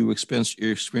you experience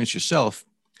yourself,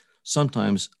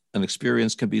 sometimes an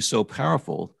experience can be so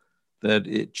powerful that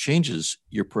it changes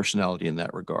your personality in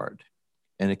that regard,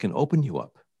 and it can open you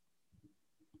up.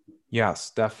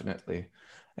 yes, definitely.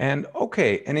 And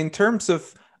okay, and in terms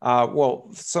of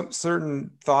some certain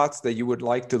thoughts that you would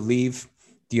like to leave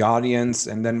the audience,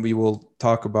 and then we will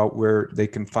talk about where they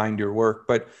can find your work.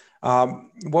 But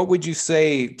what would you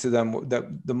say to them that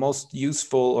the most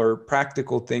useful or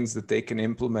practical things that they can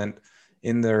implement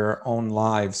in their own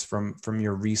lives from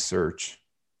your research?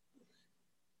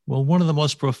 Well, one of the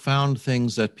most profound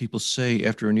things that people say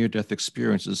after a near death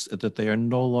experience is that they are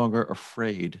no longer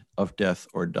afraid of death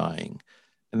or dying.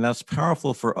 And that's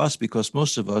powerful for us because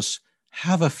most of us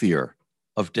have a fear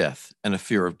of death and a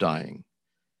fear of dying.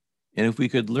 And if we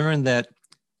could learn that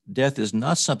death is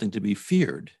not something to be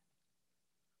feared,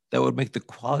 that would make the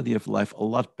quality of life a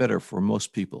lot better for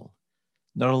most people,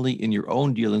 not only in your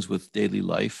own dealings with daily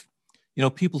life.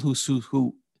 People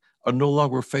who are no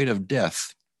longer afraid of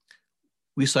death,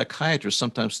 we psychiatrists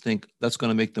sometimes think that's going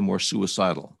to make them more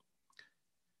suicidal.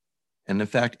 And in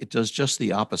fact, it does just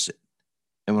the opposite.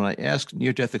 And when I ask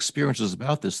near-death experiencers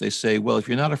about this, they say, well, if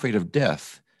you're not afraid of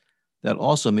death, that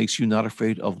also makes you not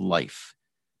afraid of life,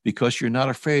 because you're not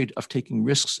afraid of taking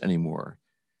risks anymore.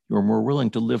 You're more willing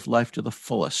to live life to the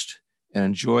fullest and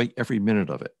enjoy every minute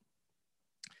of it.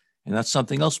 And that's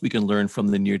something else we can learn from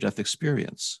the near-death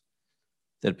experience,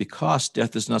 that because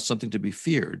death is not something to be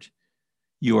feared,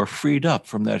 you are freed up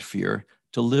from that fear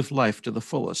to live life to the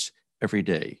fullest every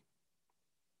day.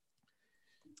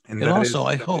 And And that also,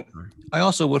 is, I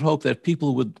also would hope that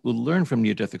people would learn from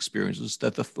near-death experiences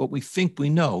that what we think we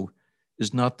know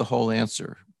is not the whole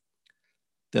answer,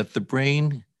 that the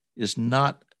brain is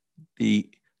not the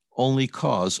only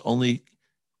cause, only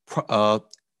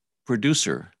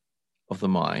producer of the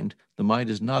mind. The mind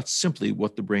is not simply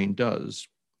what the brain does.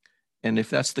 And if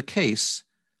that's the case,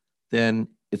 then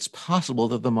it's possible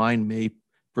that the mind may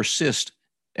persist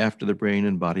after the brain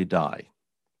and body die.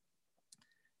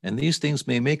 And these things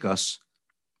may make us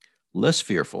less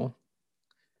fearful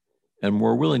and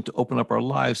more willing to open up our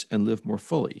lives and live more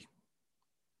fully.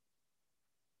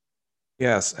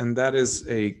 yes, and that is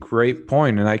a great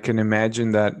point. And I can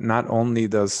imagine that not only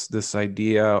does this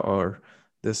idea or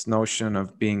this notion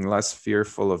of being less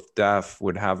fearful of death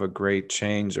would have a great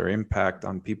change or impact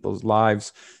on people's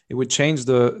lives, it would change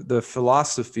the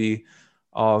philosophy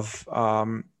of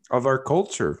our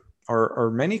culture or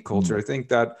many culture. I think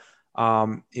that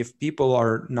if people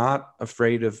are not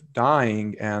afraid of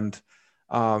dying and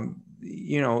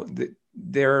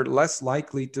they're less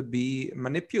likely to be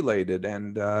manipulated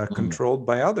and controlled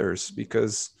by others,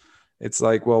 because it's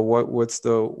like, well, what's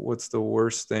the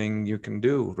worst thing you can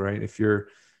do, right? If you're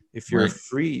Right.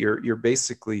 free, you're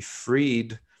basically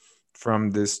freed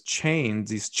from these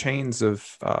chains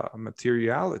of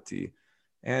materiality.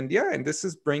 And yeah, and this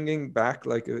is bringing back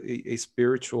like a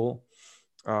spiritual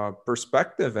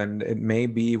perspective, and it may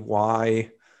be why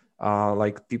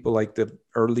like people like the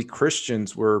early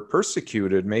Christians were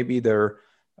persecuted. Maybe their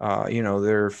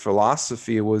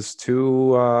philosophy was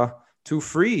too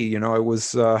free. It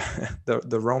was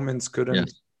the Romans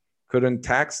Yes. couldn't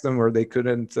tax them, or they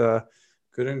couldn't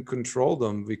control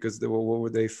them, because what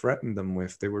would they threaten them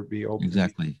with? They would be open.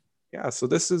 Exactly. Yeah. So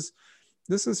this is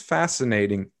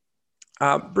fascinating.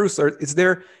 Bruce, is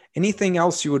there anything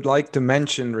else you would like to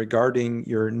mention regarding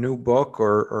your new book,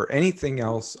 or anything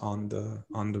else on the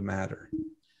matter?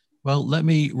 Well, let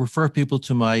me refer people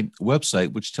to my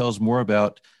website, which tells more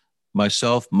about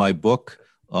myself, my book,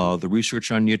 the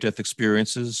research on near-death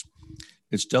experiences.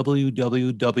 It's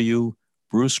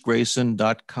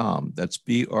www.brucegreyson.com. That's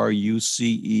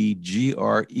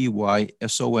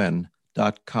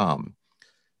BRUCEGREYSON.com.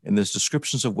 And there's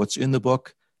descriptions of what's in the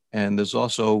book, and there's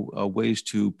also ways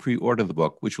to pre-order the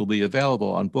book, which will be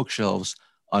available on bookshelves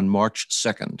on March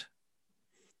 2nd.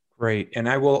 Great. And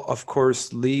I will, of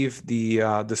course, leave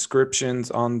the descriptions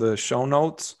on the show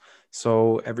notes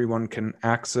so everyone can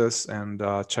access and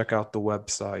check out the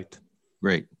website.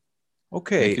 Great.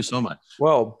 Okay. Thank you so much.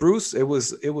 Well, Bruce, it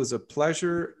was a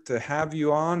pleasure to have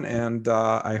you on, and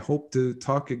I hope to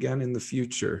talk again in the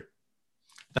future.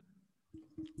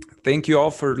 Thank you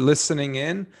all for listening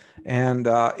in. And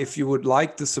if you would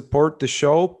like to support the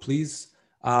show, please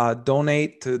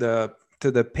donate to the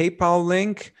PayPal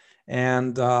link.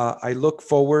 And I look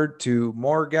forward to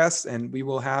more guests, and we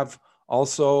will have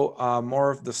also more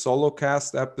of the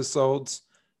SoloCast episodes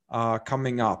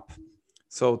coming up.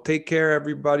 So take care,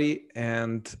 everybody,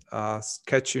 and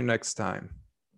catch you next time.